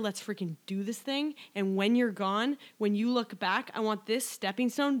here, let's freaking do this thing. And when you're gone, when you look back, I want this stepping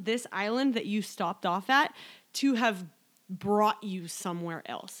stone, this island that you stopped off at to have brought you somewhere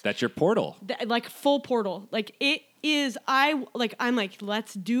else. That's your portal. Like full portal. Like it is, I'm like,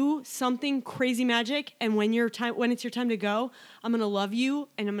 let's do something crazy magic. And when it's your time to go, I'm going to love you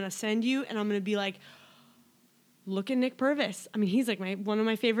and I'm going to send you and I'm going to be like, look at Nick Purvis. I mean, he's like one of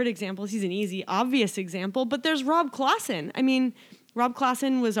my favorite examples. He's an easy, obvious example, but there's Rob Klassen. I mean, Rob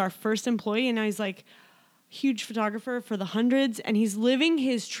Klassen was our first employee and now he's like huge photographer for the hundreds and he's living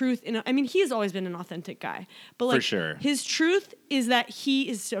his truth he has always been an authentic guy, but like for sure. His truth is that he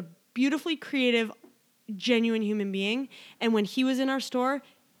is a beautifully creative, genuine human being. And when he was in our store,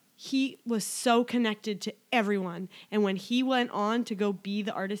 he was so connected to everyone. And when he went on to go be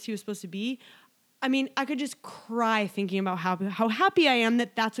the artist he was supposed to be, I mean, I could just cry thinking about how happy I am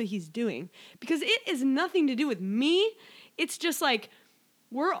that that's what he's doing. Because it is nothing to do with me. It's just like,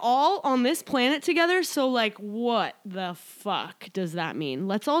 we're all on this planet together, so like, what the fuck does that mean?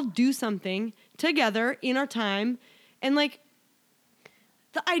 Let's all do something together in our time. And like,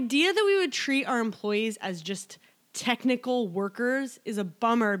 the idea that we would treat our employees as just technical workers is a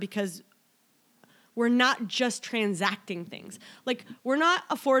bummer because we're not just transacting things. Like, we're not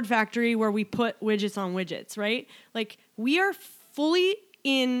a Ford factory where we put widgets on widgets, right? Like, we are fully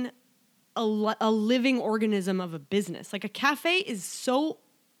in a living organism of a business. Like, a cafe is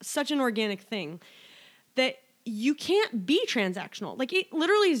such an organic thing that you can't be transactional. Like, it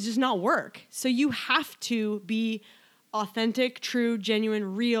literally is just not work. So you have to be authentic, true,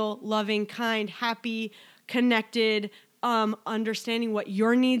 genuine, real, loving, kind, happy, connected, understanding what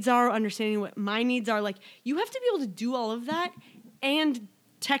your needs are, understanding what my needs are. Like, you have to be able to do all of that and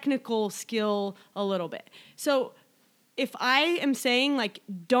technical skill a little bit. So if I am saying, like,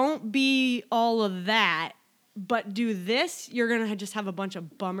 don't be all of that, but do this, you're going to just have a bunch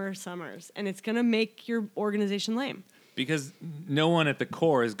of bummer summers, and it's going to make your organization lame. Because no one at the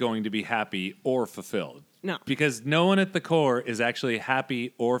core is going to be happy or fulfilled. No. Because no one at the core is actually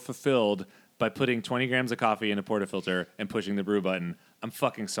happy or fulfilled by putting 20 grams of coffee in a portafilter and pushing the brew button. I'm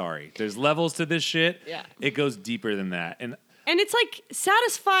fucking sorry. There's levels to this shit. Yeah. It goes deeper than that. And it's like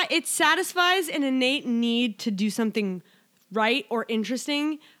it satisfies an innate need to do something right or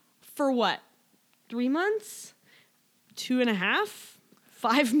interesting for what? 3 months? 2.5?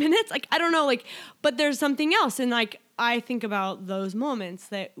 5 minutes? Like, I don't know, like, but there's something else. And like, I think about those moments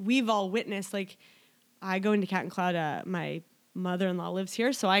that we've all witnessed. Like, I go into Cat and Cloud, my mother-in-law lives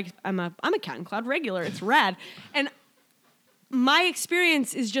here, so I'm a Cat and Cloud regular. It's rad. And my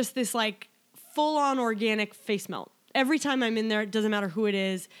experience is just this like full-on organic face melt. Every time I'm in there, it doesn't matter who it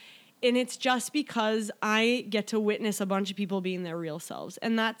is. And it's just because I get to witness a bunch of people being their real selves.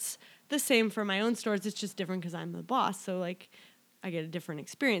 And that's the same for my own stores. It's just different because I'm the boss. So like, I get a different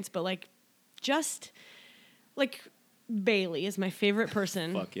experience. But like, just like Bailey is my favorite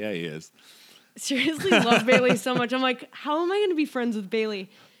person. fuck yeah, he is. Seriously, love Bailey so much. I'm like, how am I going to be friends with Bailey?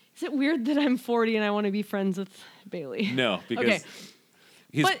 Is it weird that I'm 40 and I want to be friends with Bailey? No, because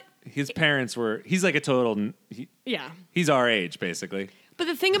his parents were, he's like a total, he's our age, basically. But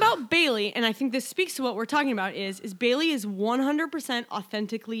the thing about Bailey, and I think this speaks to what we're talking about, is Bailey is 100%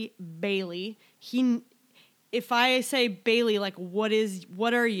 authentically Bailey. if I say, Bailey, like, what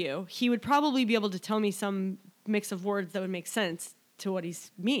are you? He would probably be able to tell me some mix of words that would make sense to what he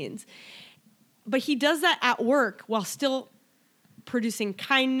means. But he does that at work while still producing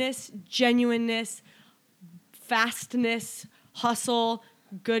kindness, genuineness, fastness, hustle,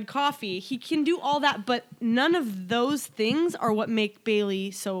 good coffee. He can do all that, but none of those things are what make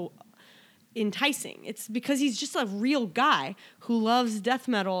Bailey so enticing. It's because he's just a real guy who loves death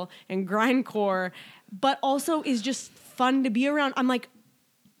metal and grindcore, but also is just fun to be around. I'm like,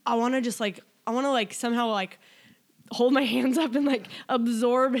 I want to somehow like hold my hands up and like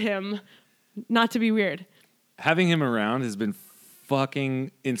absorb him. Not to be weird. Having him around has been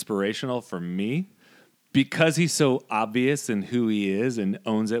fucking inspirational for me because he's so obvious in who he is and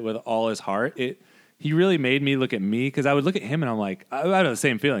owns it with all his heart. He really made me look at me because I would look at him and I'm like, I have the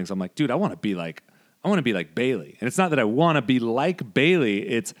same feelings. I'm like, dude, I want to be like Bailey. And it's not that I want to be like Bailey.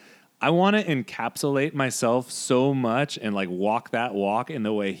 It's I want to encapsulate myself so much and like walk that walk in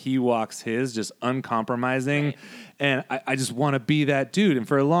the way he walks his, just uncompromising. Right. And I just want to be that dude. And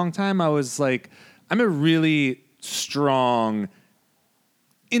for a long time, I was like, I'm a really strong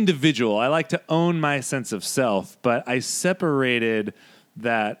individual. I like to own my sense of self, but I separated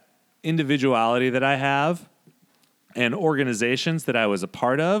that individuality that I have and organizations that I was a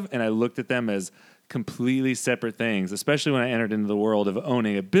part of, and I looked at them as completely separate things, especially when I entered into the world of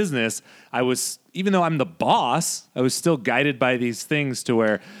owning a business. Even though I'm the boss, I was still guided by these things to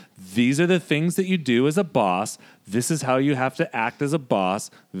where these are the things that you do as a boss. This is how you have to act as a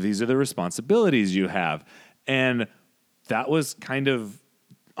boss. These are the responsibilities you have. And that was kind of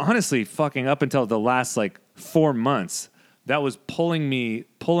honestly fucking up until the last like 4 months. That was pulling me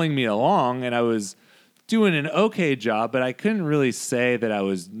along, and I was doing an okay job, but I couldn't really say that I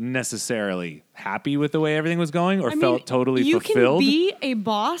was necessarily happy with the way everything was going or felt totally fulfilled. You can be a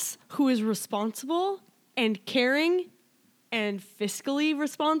boss who is responsible and caring and fiscally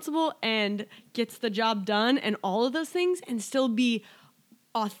responsible and gets the job done and all of those things and still be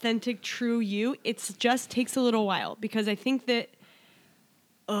authentic, true you. It just takes a little while because I think that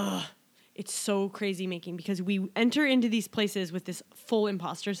it's so crazy making because we enter into these places with this full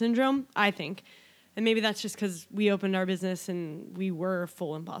imposter syndrome, I think. And maybe that's just because we opened our business and we were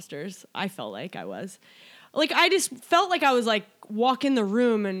full imposters. I felt like I was. Like, I just felt like I was, like, walk in the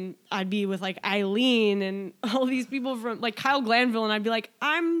room and I'd be with, like, Eileen and all these people from, like, Kyle Glanville, and I'd be like,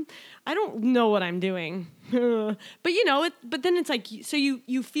 I don't know what I'm doing. But, you know, but then it's like, so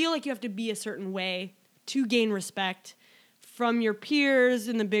you feel like you have to be a certain way to gain respect from your peers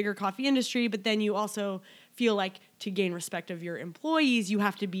in the bigger coffee industry, but then you also feel like to gain respect of your employees, you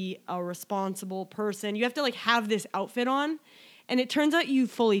have to be a responsible person. You have to like have this outfit on, and it turns out you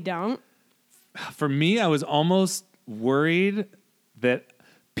fully don't. For me, I was almost worried that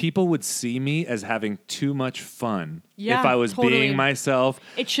people would see me as having too much fun if I was being myself.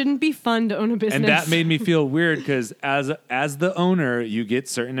 It shouldn't be fun to own a business. And that made me feel weird because as the owner, you get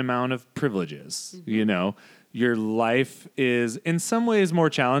certain amount of privileges, you know. Your life is in some ways more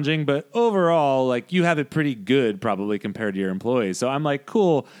challenging, but overall, like you have it pretty good probably compared to your employees. So I'm like,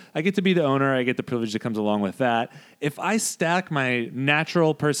 cool, I get to be the owner. I get the privilege that comes along with that. If I stack my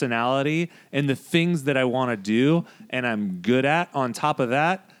natural personality and the things that I want to do and I'm good at on top of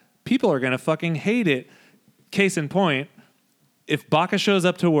that, people are going to fucking hate it. Case in point, if Baca shows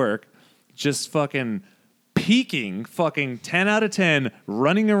up to work, just fucking peaking fucking 10 out of 10,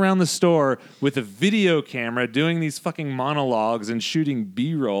 running around the store with a video camera, doing these fucking monologues and shooting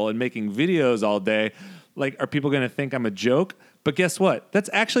B-roll and making videos all day. Like, are people going to think I'm a joke? But guess what? That's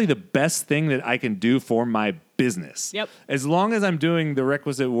actually the best thing that I can do for my business. Yep. As long as I'm doing the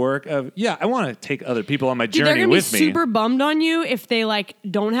requisite work of, I want to take other people on my journey with me. They're going to be super bummed on you if they like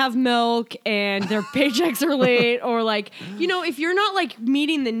don't have milk and their paychecks are late, or like, you know, if you're not like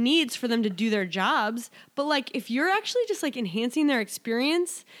meeting the needs for them to do their jobs, but like if you're actually just like enhancing their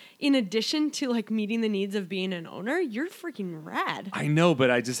experience in addition to like meeting the needs of being an owner, you're freaking rad. I know,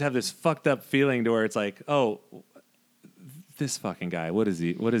 but I just have this fucked up feeling to where it's like, oh, this fucking guy, what is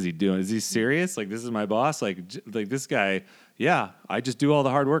he doing? Is he serious? Like, this is my boss? Like this guy, I just do all the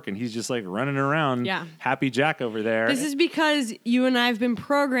hard work and he's just like running around, happy Jack over there. This is because you and I have been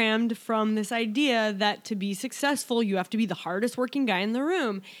programmed from this idea that to be successful, you have to be the hardest working guy in the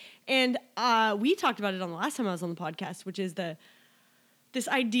room. And we talked about it on the last time I was on the podcast, which is this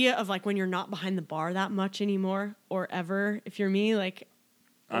idea of like when you're not behind the bar that much anymore or ever, if you're me, like,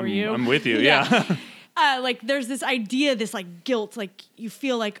 I'm with you. Yeah. Like there's this idea, this like guilt, like you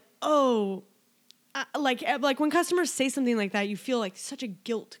feel like, like when customers say something like that, you feel like such a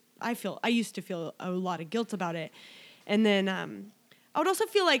guilt. I used to feel a lot of guilt about it. And then I would also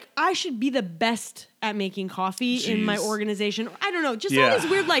feel like I should be the best at making coffee in my organization. I don't know, just all these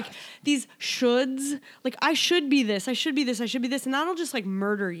weird, like, these shoulds. Like, I should be this, I should be this, I should be this. And that'll just, like,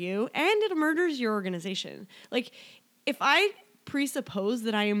 murder you. And it murders your organization. Like, if I presuppose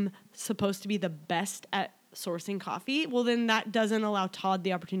that I am supposed to be the best at sourcing coffee, well, then that doesn't allow Todd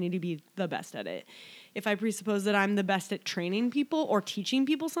the opportunity to be the best at it. If I presuppose that I'm the best at training people or teaching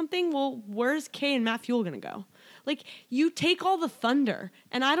people something, well, where's Kay and Matt Fuel going to go? Like, you take all the thunder,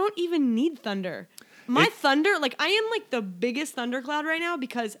 and I don't even need thunder. My thunder, like, I am, like, the biggest thundercloud right now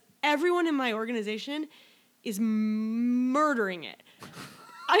because everyone in my organization is murdering it.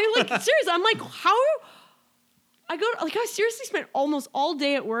 I, like, seriously, I'm like, I seriously spent almost all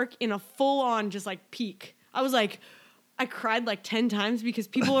day at work in a full-on just, like, peak. I was like, I cried like 10 times because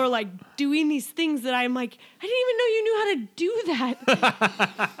people are like doing these things that I'm like, I didn't even know you knew how to do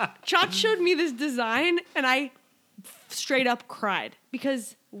that. Chach showed me this design and I straight up cried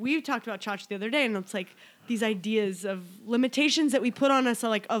because we talked about Chach the other day and it's like these ideas of limitations that we put on us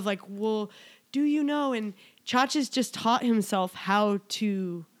of like, well, do you know? And Chach has just taught himself how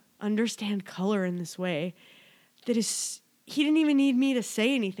to understand color in this way that is, he didn't even need me to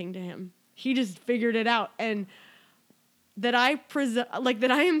say anything to him. He just figured it out. And that I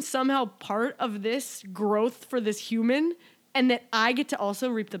am somehow part of this growth for this human and that I get to also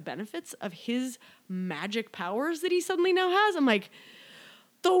reap the benefits of his magic powers that he suddenly now has. I'm like,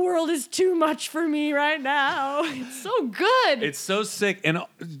 the world is too much for me right now. It's so good. It's so sick. And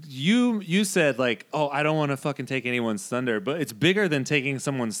you said like, oh, I don't want to fucking take anyone's thunder, but it's bigger than taking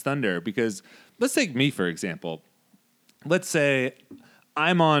someone's thunder because let's take me, for example. Let's say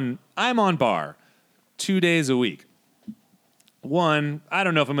I'm on bar 2 days a week. One, I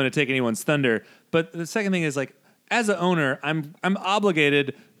don't know if I'm going to take anyone's thunder, but the second thing is like, as an owner, I'm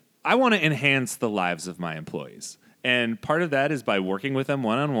obligated. I want to enhance the lives of my employees, and part of that is by working with them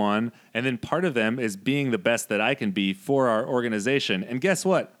one-on-one, and then part of them is being the best that I can be for our organization. And guess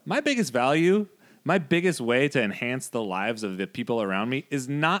what? My biggest value, my biggest way to enhance the lives of the people around me is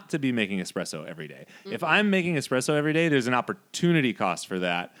not to be making espresso every day. Mm-hmm. If I'm making espresso every day, there's an opportunity cost for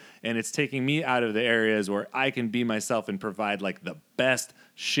that. And it's taking me out of the areas where I can be myself and provide like the best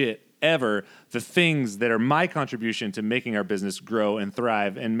shit ever. The things that are my contribution to making our business grow and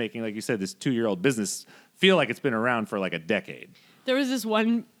thrive and making, like you said, this 2-year-old business feel like it's been around for like a decade. There was this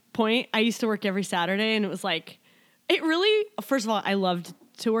one point, I used to work every Saturday and it was like, it really, first of all, I loved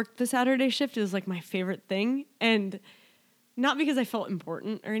to work the Saturday shift. It was like my favorite thing. And not because I felt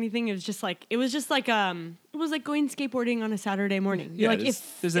important or anything. It was just like going skateboarding on a Saturday morning. Yeah, like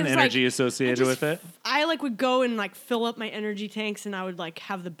there's an energy associated with it. I like would go and like fill up my energy tanks and I would like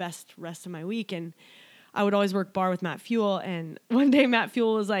have the best rest of my week. And I would always work bar with Matt Fuel. And one day Matt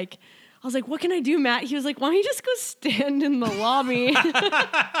Fuel was like, I was like, what can I do, Matt? He was like, why don't you just go stand in the lobby?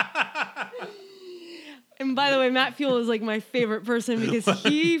 And by the way, Matt Fuel is like my favorite person because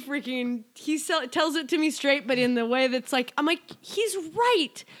he tells it to me straight, but in the way that's like, I'm like, he's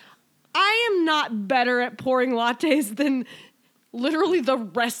right. I am not better at pouring lattes than literally the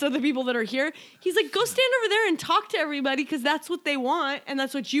rest of the people that are here. He's like, go stand over there and talk to everybody because that's what they want and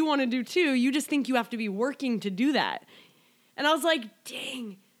that's what you want to do too. You just think you have to be working to do that. And I was like,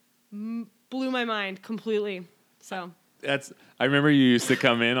 dang, blew my mind completely. So... I remember you used to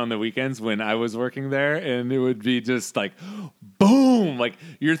come in on the weekends when I was working there, and it would be just like, boom! Like,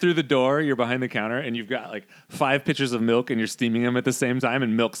 you're through the door, you're behind the counter, and you've got like 5 pitchers of milk, and you're steaming them at the same time,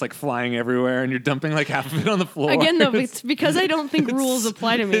 and milk's like flying everywhere, and you're dumping like half of it on the floor. Again, though, it's because I don't think rules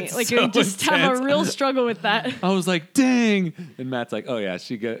apply to me. Like, so I just have a real struggle with that. I was like, dang! And Matt's like, oh yeah,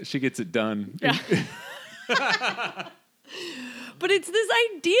 she gets it done. Yeah. But it's this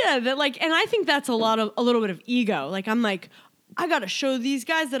idea that like, and I think that's a little bit of ego. Like, I'm like, I got to show these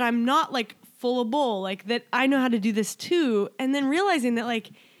guys that I'm not like full of bull, like that I know how to do this too. And then realizing that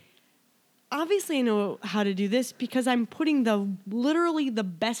like, obviously I know how to do this because I'm putting literally the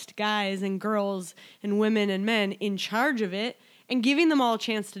best guys and girls and women and men in charge of it and giving them all a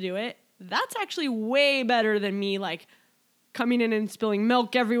chance to do it. That's actually way better than me like coming in and spilling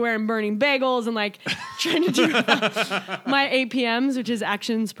milk everywhere and burning bagels and like trying to do my APMs, which is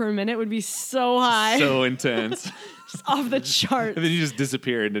actions per minute, would be so high. So intense. Just off the charts. And then you just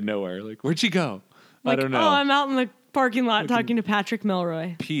disappear into nowhere. Like, where'd she go? Like, I don't know. Oh, I'm out in the parking lot talking to Patrick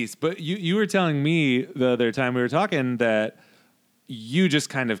Melroy. Peace. But you were telling me the other time we were talking that you just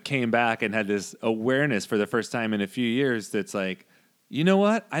kind of came back and had this awareness for the first time in a few years that's like, you know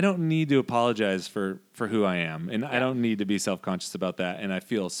what? I don't need to apologize for who I am. And I don't need to be self-conscious about that. And I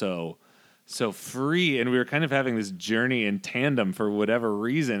feel so free. And we were kind of having this journey in tandem for whatever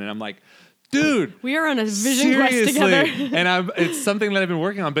reason. And I'm like, Dude, We are on a vision quest together. And it's something that I've been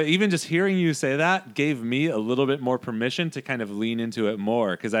working on. But even just hearing you say that gave me a little bit more permission to kind of lean into it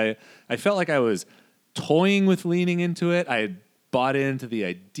more, because I felt like I was toying with leaning into it. I had bought into the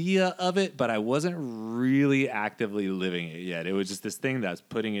idea of it, but I wasn't really actively living it yet. It was just this thing that's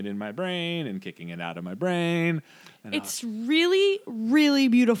putting it in my brain and kicking it out of my brain. And It's really, really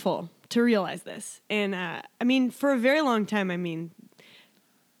beautiful to realize this. And I mean, for a very long time, I mean,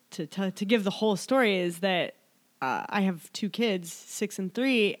 to give the whole story is that I have 2 kids, 6 and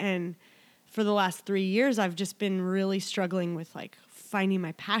 3, and for the last 3 years, I've just been really struggling with like finding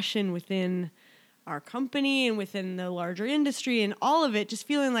my passion within our company and within the larger industry and all of it, just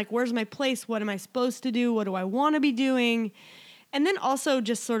feeling like, where's my place? What am I supposed to do? What do I want to be doing? And then also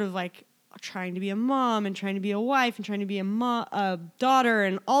just sort of like trying to be a mom and trying to be a wife and trying to be a daughter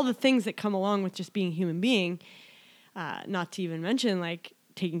and all the things that come along with just being a human being. Not to even mention like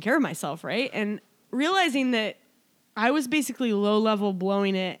taking care of myself, right? And realizing that I was basically low level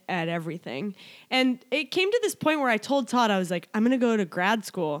blowing it at everything. And it came to this point where I told Todd, I was like, I'm going to go to grad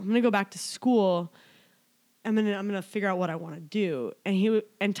school. I'm going to go back to school. I'm going to figure out what I want to do.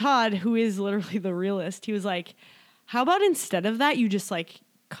 And Todd, who is literally the realist, he was like, how about instead of that, you just like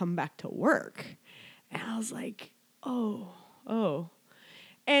come back to work? And I was like, oh.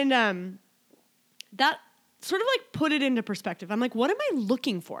 And that sort of like put it into perspective. I'm like, what am I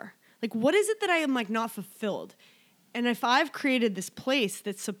looking for? Like, what is it that I am like not fulfilled? And if I've created this place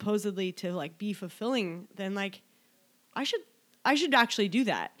that's supposedly to like be fulfilling, then like I should actually do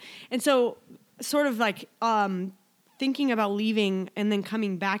that. And so sort of like thinking about leaving and then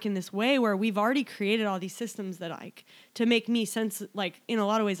coming back in this way where we've already created all these systems that like to make me sense like in a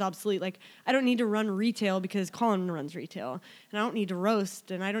lot of ways obsolete. Like I don't need to run retail because Colin runs retail, and I don't need to roast,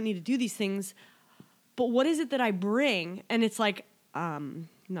 and I don't need to do these things. But what is it that I bring? And it's like,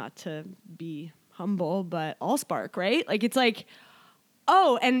 not to be humble, but Allspark, right? Like it's like,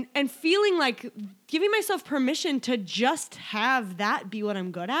 and feeling like giving myself permission to just have that be what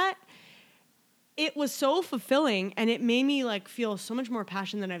I'm good at. It was so fulfilling, and it made me like feel so much more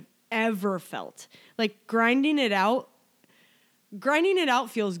passion than I've ever felt. Like grinding it out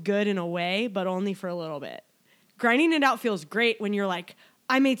feels good in a way, but only for a little bit. Grinding it out feels great when you're like,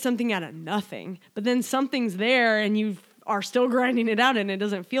 I made something out of nothing, but then something's there and you are still grinding it out and it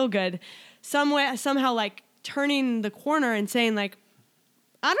doesn't feel good. Somehow like turning the corner and saying like,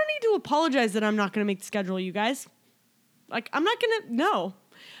 I don't need to apologize that I'm not going to make the schedule, you guys. Like, I'm not going to, no.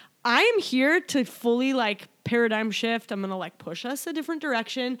 I am here to fully like paradigm shift. I'm going to like push us a different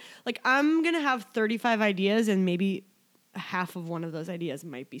direction. Like I'm going to have 35 ideas and maybe half of one of those ideas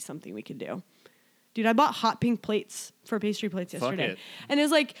might be something we could do. Dude, I bought hot pink plates for pastry plates yesterday. And it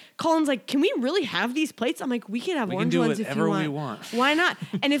was like, Colin's like, can we really have these plates? I'm like, we can have orange ones if you want. We want. Why not?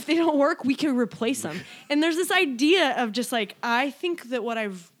 And if they don't work, we can replace them. And there's this idea of just like, I think that what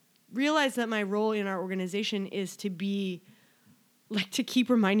I've realized that my role in our organization is to be like, to keep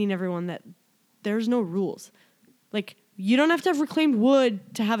reminding everyone that there's no rules. Like, you don't have to have reclaimed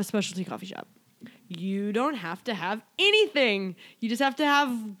wood to have a specialty coffee shop. You don't have to have anything. You just have to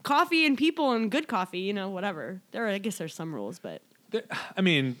have coffee and people and good coffee, you know, whatever. I guess there's some rules, but...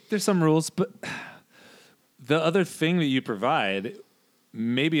 There's some rules, but the other thing that you provide,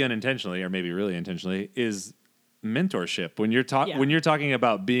 maybe unintentionally or maybe really intentionally, is mentorship. When you're talking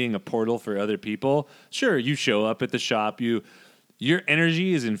about being a portal for other people, sure, you show up at the shop, your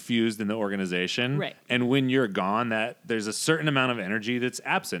energy is infused in the organization. Right. And when you're gone, there's a certain amount of energy that's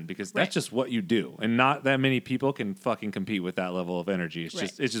absent because that's just what you do. And not that many people can fucking compete with that level of energy.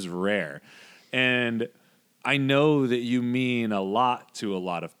 It's just rare. And I know that you mean a lot to a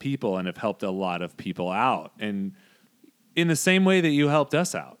lot of people and have helped a lot of people out. And in the same way that you helped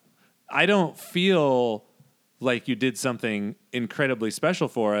us out, I don't feel like you did something incredibly special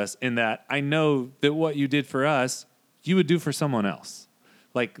for us in that I know that what you did for us, you would do for someone else.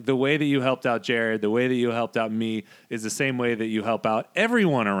 Like the way that you helped out Jared, the way that you helped out me is the same way that you help out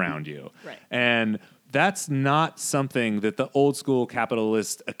everyone around you. Right. And that's not something that the old school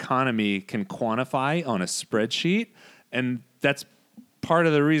capitalist economy can quantify on a spreadsheet. And that's part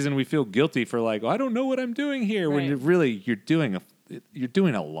of the reason we feel guilty for like, oh, I don't know what I'm doing here. When you're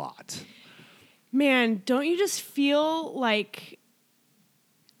doing a lot. Man, don't you just feel like...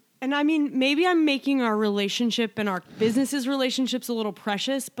 And I mean, maybe I'm making our relationship and our businesses' relationships a little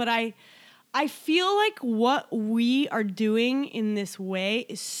precious, but I feel like what we are doing in this way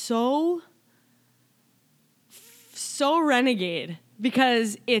is so renegade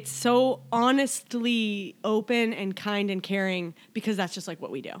because it's so honestly open and kind and caring because that's just like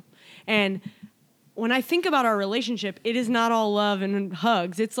what we do. And when I think about our relationship, it is not all love and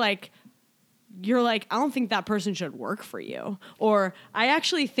hugs. It's like you're like, I don't think that person should work for you, or I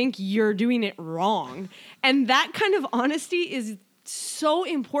actually think you're doing it wrong. And that kind of honesty is so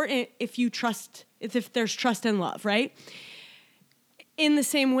important if there's trust and love, right? In the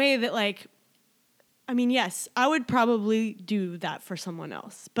same way that, like, I mean, yes, I would probably do that for someone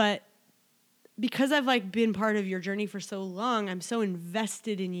else, but because I've like been part of your journey for so long, I'm so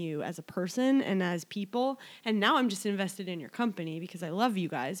invested in you as a person and as people. And now I'm just invested in your company because I love you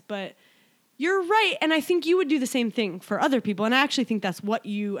guys. But you're right. And I think you would do the same thing for other people. And I actually think that's what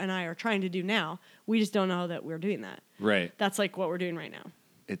you and I are trying to do now. We just don't know that we're doing that. Right. That's like what we're doing right now.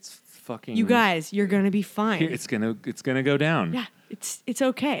 It's fucking... You guys, you're going to be fine. Here, it's gonna go down. Yeah, it's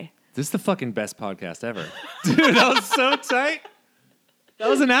okay. This is the fucking best podcast ever. Dude, that was so tight. That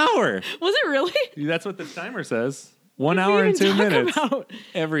was an hour. Was it really? That's what the timer says. 1 hour and 2 minutes. About?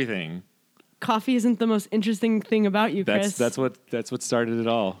 Everything. Coffee isn't the most interesting thing about you, Chris. That's what started it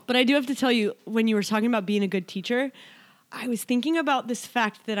all. But I do have to tell you, when you were talking about being a good teacher, I was thinking about this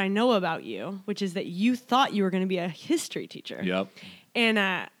fact that I know about you, which is that you thought you were going to be a history teacher. Yep. And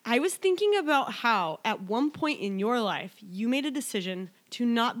I was thinking about how at one point in your life, you made a decision to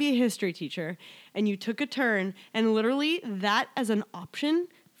not be a history teacher, and you took a turn, and literally that as an option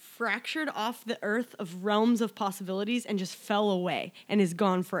fractured off the earth of realms of possibilities and just fell away and is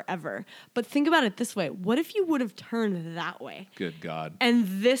gone forever. But think about it this way. What if you would have turned that way? Good God. And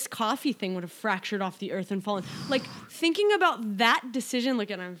this coffee thing would have fractured off the earth and fallen. Like, thinking about that decision, look,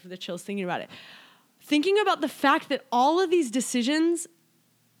 and I'm the chills thinking about it. Thinking about the fact that all of these decisions,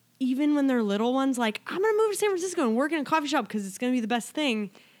 even when they're little ones, like, I'm going to move to San Francisco and work in a coffee shop because it's going to be the best thing.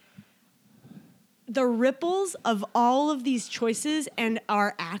 The ripples of all of these choices and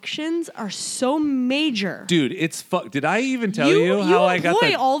our actions are so major. Dude, it's Did I even tell you how I got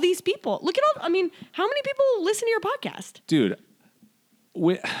employ all these people. Look at all, I mean, how many people listen to your podcast? Dude,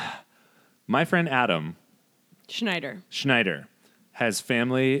 my friend Adam Schneider has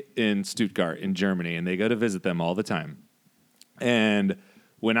family in Stuttgart in Germany, and they go to visit them all the time. And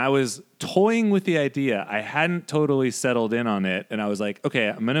when I was toying with the idea, I hadn't totally settled in on it, and I was like, okay,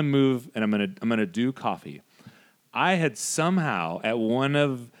 I'm gonna move and I'm gonna do coffee. I had somehow at one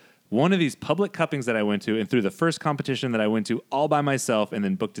of these public cuppings that I went to, and through the first competition that I went to all by myself, and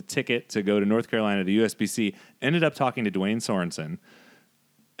then booked a ticket to go to North Carolina, the USBC, ended up talking to Dwayne Sorensen,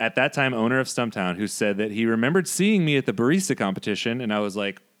 at that time owner of Stumptown, who said that he remembered seeing me at the barista competition, and I was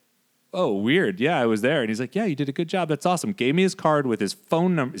like, oh, weird. Yeah, I was there. And he's like, yeah, you did a good job. That's awesome. Gave me his card with his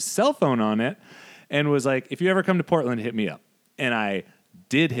phone number, his cell phone on it, and was like, if you ever come to Portland, hit me up. And I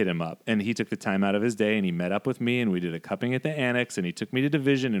did hit him up, and he took the time out of his day, and he met up with me, and we did a cupping at the Annex, and he took me to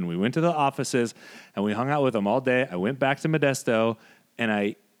Division, and we went to the offices, and we hung out with him all day. I went back to Modesto, and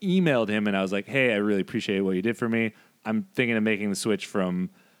I emailed him, and I was like, hey, I really appreciate what you did for me. I'm thinking of making the switch from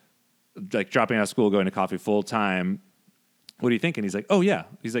like dropping out of school, going to coffee full time. What do you think? And he's like, oh yeah.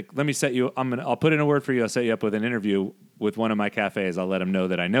 He's like, let me set you, I'll put in a word for you. I'll set you up with an interview with one of my cafes. I'll let him know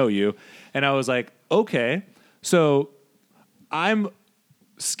that I know you. And I was like, okay. So I'm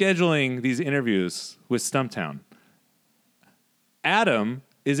scheduling these interviews with Stumptown. Adam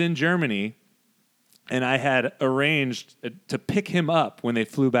is in Germany, and I had arranged to pick him up when they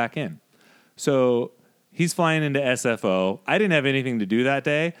flew back in. So he's flying into SFO. I didn't have anything to do that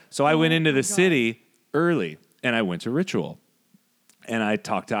day, so I went into the city early, and I went to Ritual. And I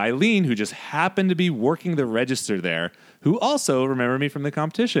talked to Eileen, who just happened to be working the register there, who also remembered me from the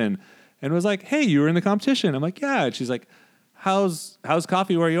competition, and was like, hey, you were in the competition. I'm like, yeah. And she's like, how's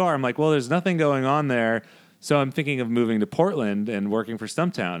coffee where you are? I'm like, well, there's nothing going on there, so I'm thinking of moving to Portland and working for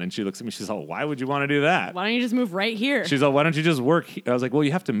Stumptown. And she looks at me, she's like, why would you want to do that? Why don't you just move right here? She's like, why don't you just work? I was like, well,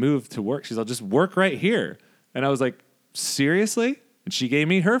 you have to move to work. She's like, just work right here. And I was like, seriously? And she gave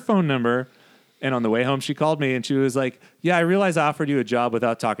me her phone number. And on the way home, she called me, and she was like, yeah, I realized I offered you a job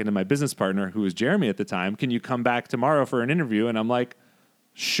without talking to my business partner, who was Jeremy at the time. Can you come back tomorrow for an interview? And I'm like,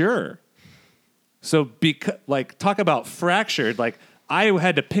 sure. So, talk about fractured. Like, I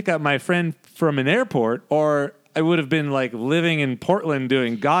had to pick up my friend from an airport, or I would have been, like, living in Portland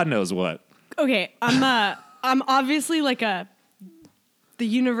doing God knows what. Okay, I'm obviously like the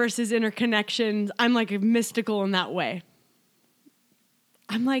universe's interconnections. I'm like mystical in that way.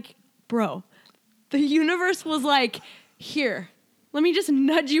 I'm like, bro, the universe was like, here, let me just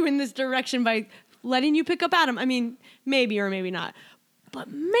nudge you in this direction by letting you pick up Adam. I mean, maybe or maybe not. But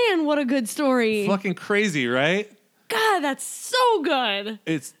man, what a good story. Fucking crazy, right? God, that's so good.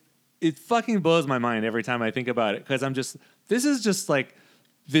 It fucking blows my mind every time I think about it, because this is just like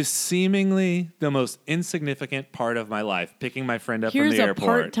this seemingly the most insignificant part of my life, picking my friend up from the airport. Here's a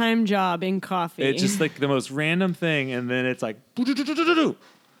part-time job in coffee. It's just like the most random thing, and then it's like,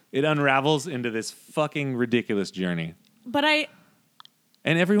 it unravels into this fucking ridiculous journey. But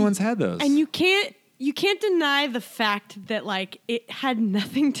And everyone's had those. And you can't deny the fact that like it had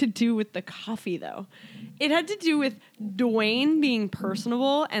nothing to do with the coffee though. It had to do with Dwayne being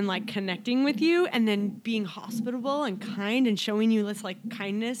personable and like connecting with you, and then being hospitable and kind and showing you this like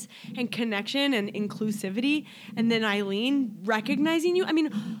kindness and connection and inclusivity, and then Eileen recognizing you. I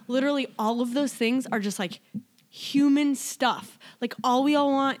mean, literally all of those things are just like human stuff. Like all we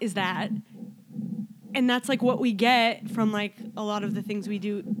all want is that. And that's like what we get from like a lot of the things we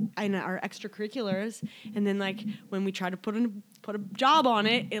do in our extracurriculars. And then like when we try to put a job on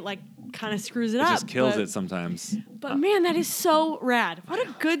it, it like kind of screws it up. It just kills it sometimes. But man, that is so rad. What a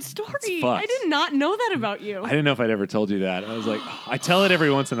good story. I did not know that about you. I didn't know if I'd ever told you that. I was like, I tell it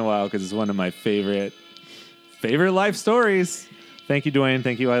every once in a while because it's one of my favorite life stories. Thank you, Dwayne.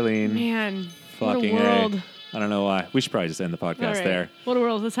 Thank you, Eileen. Man, fucking what a world. I don't know why. We should probably just end the podcast there. What a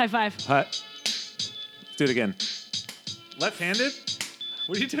world. Let's high five. Let's do it again. Left-handed?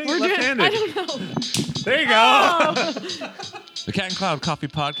 What are you doing? We're Left-handed. I don't know. There you go. Oh. The Cat and Cloud Coffee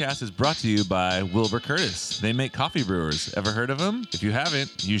Podcast is brought to you by Wilbur Curtis. They make coffee brewers. Ever heard of them? If you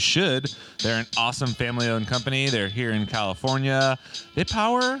haven't, you should. They're an awesome family-owned company. They're here in California. They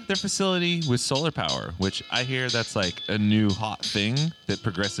power their facility with solar power, which I hear that's like a new hot thing that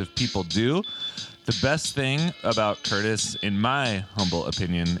progressive people do. The best thing about Curtis, in my humble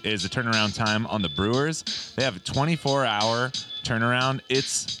opinion, is the turnaround time on the brewers. They have a 24-hour turnaround.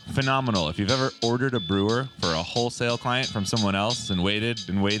 It's phenomenal. If you've ever ordered a brewer for a wholesale client from someone else and waited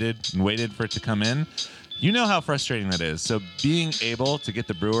for it to come in, you know how frustrating that is. So being able to get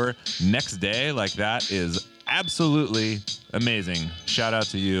the brewer next day like that is absolutely amazing. Shout out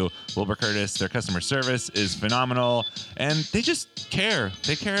to you, Wilbur Curtis. Their customer service is phenomenal, and they just care.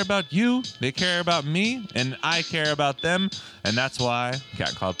 They care about you, they care about me, and I care about them, and that's why Cat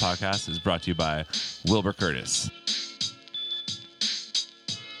and Cloud Podcast is brought to you by Wilbur Curtis.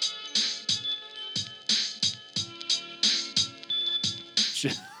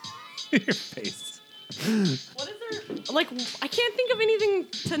 Your face. What is there? Like, I can't think of anything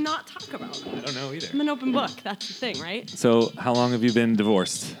to not talk about. I don't know either. I'm an open book. That's the thing, right? So, how long have you been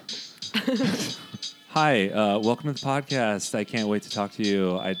divorced? Hi, welcome to the podcast. I can't wait to talk to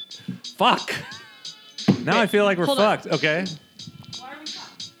you. Fuck! Now I feel like we're fucked. Okay.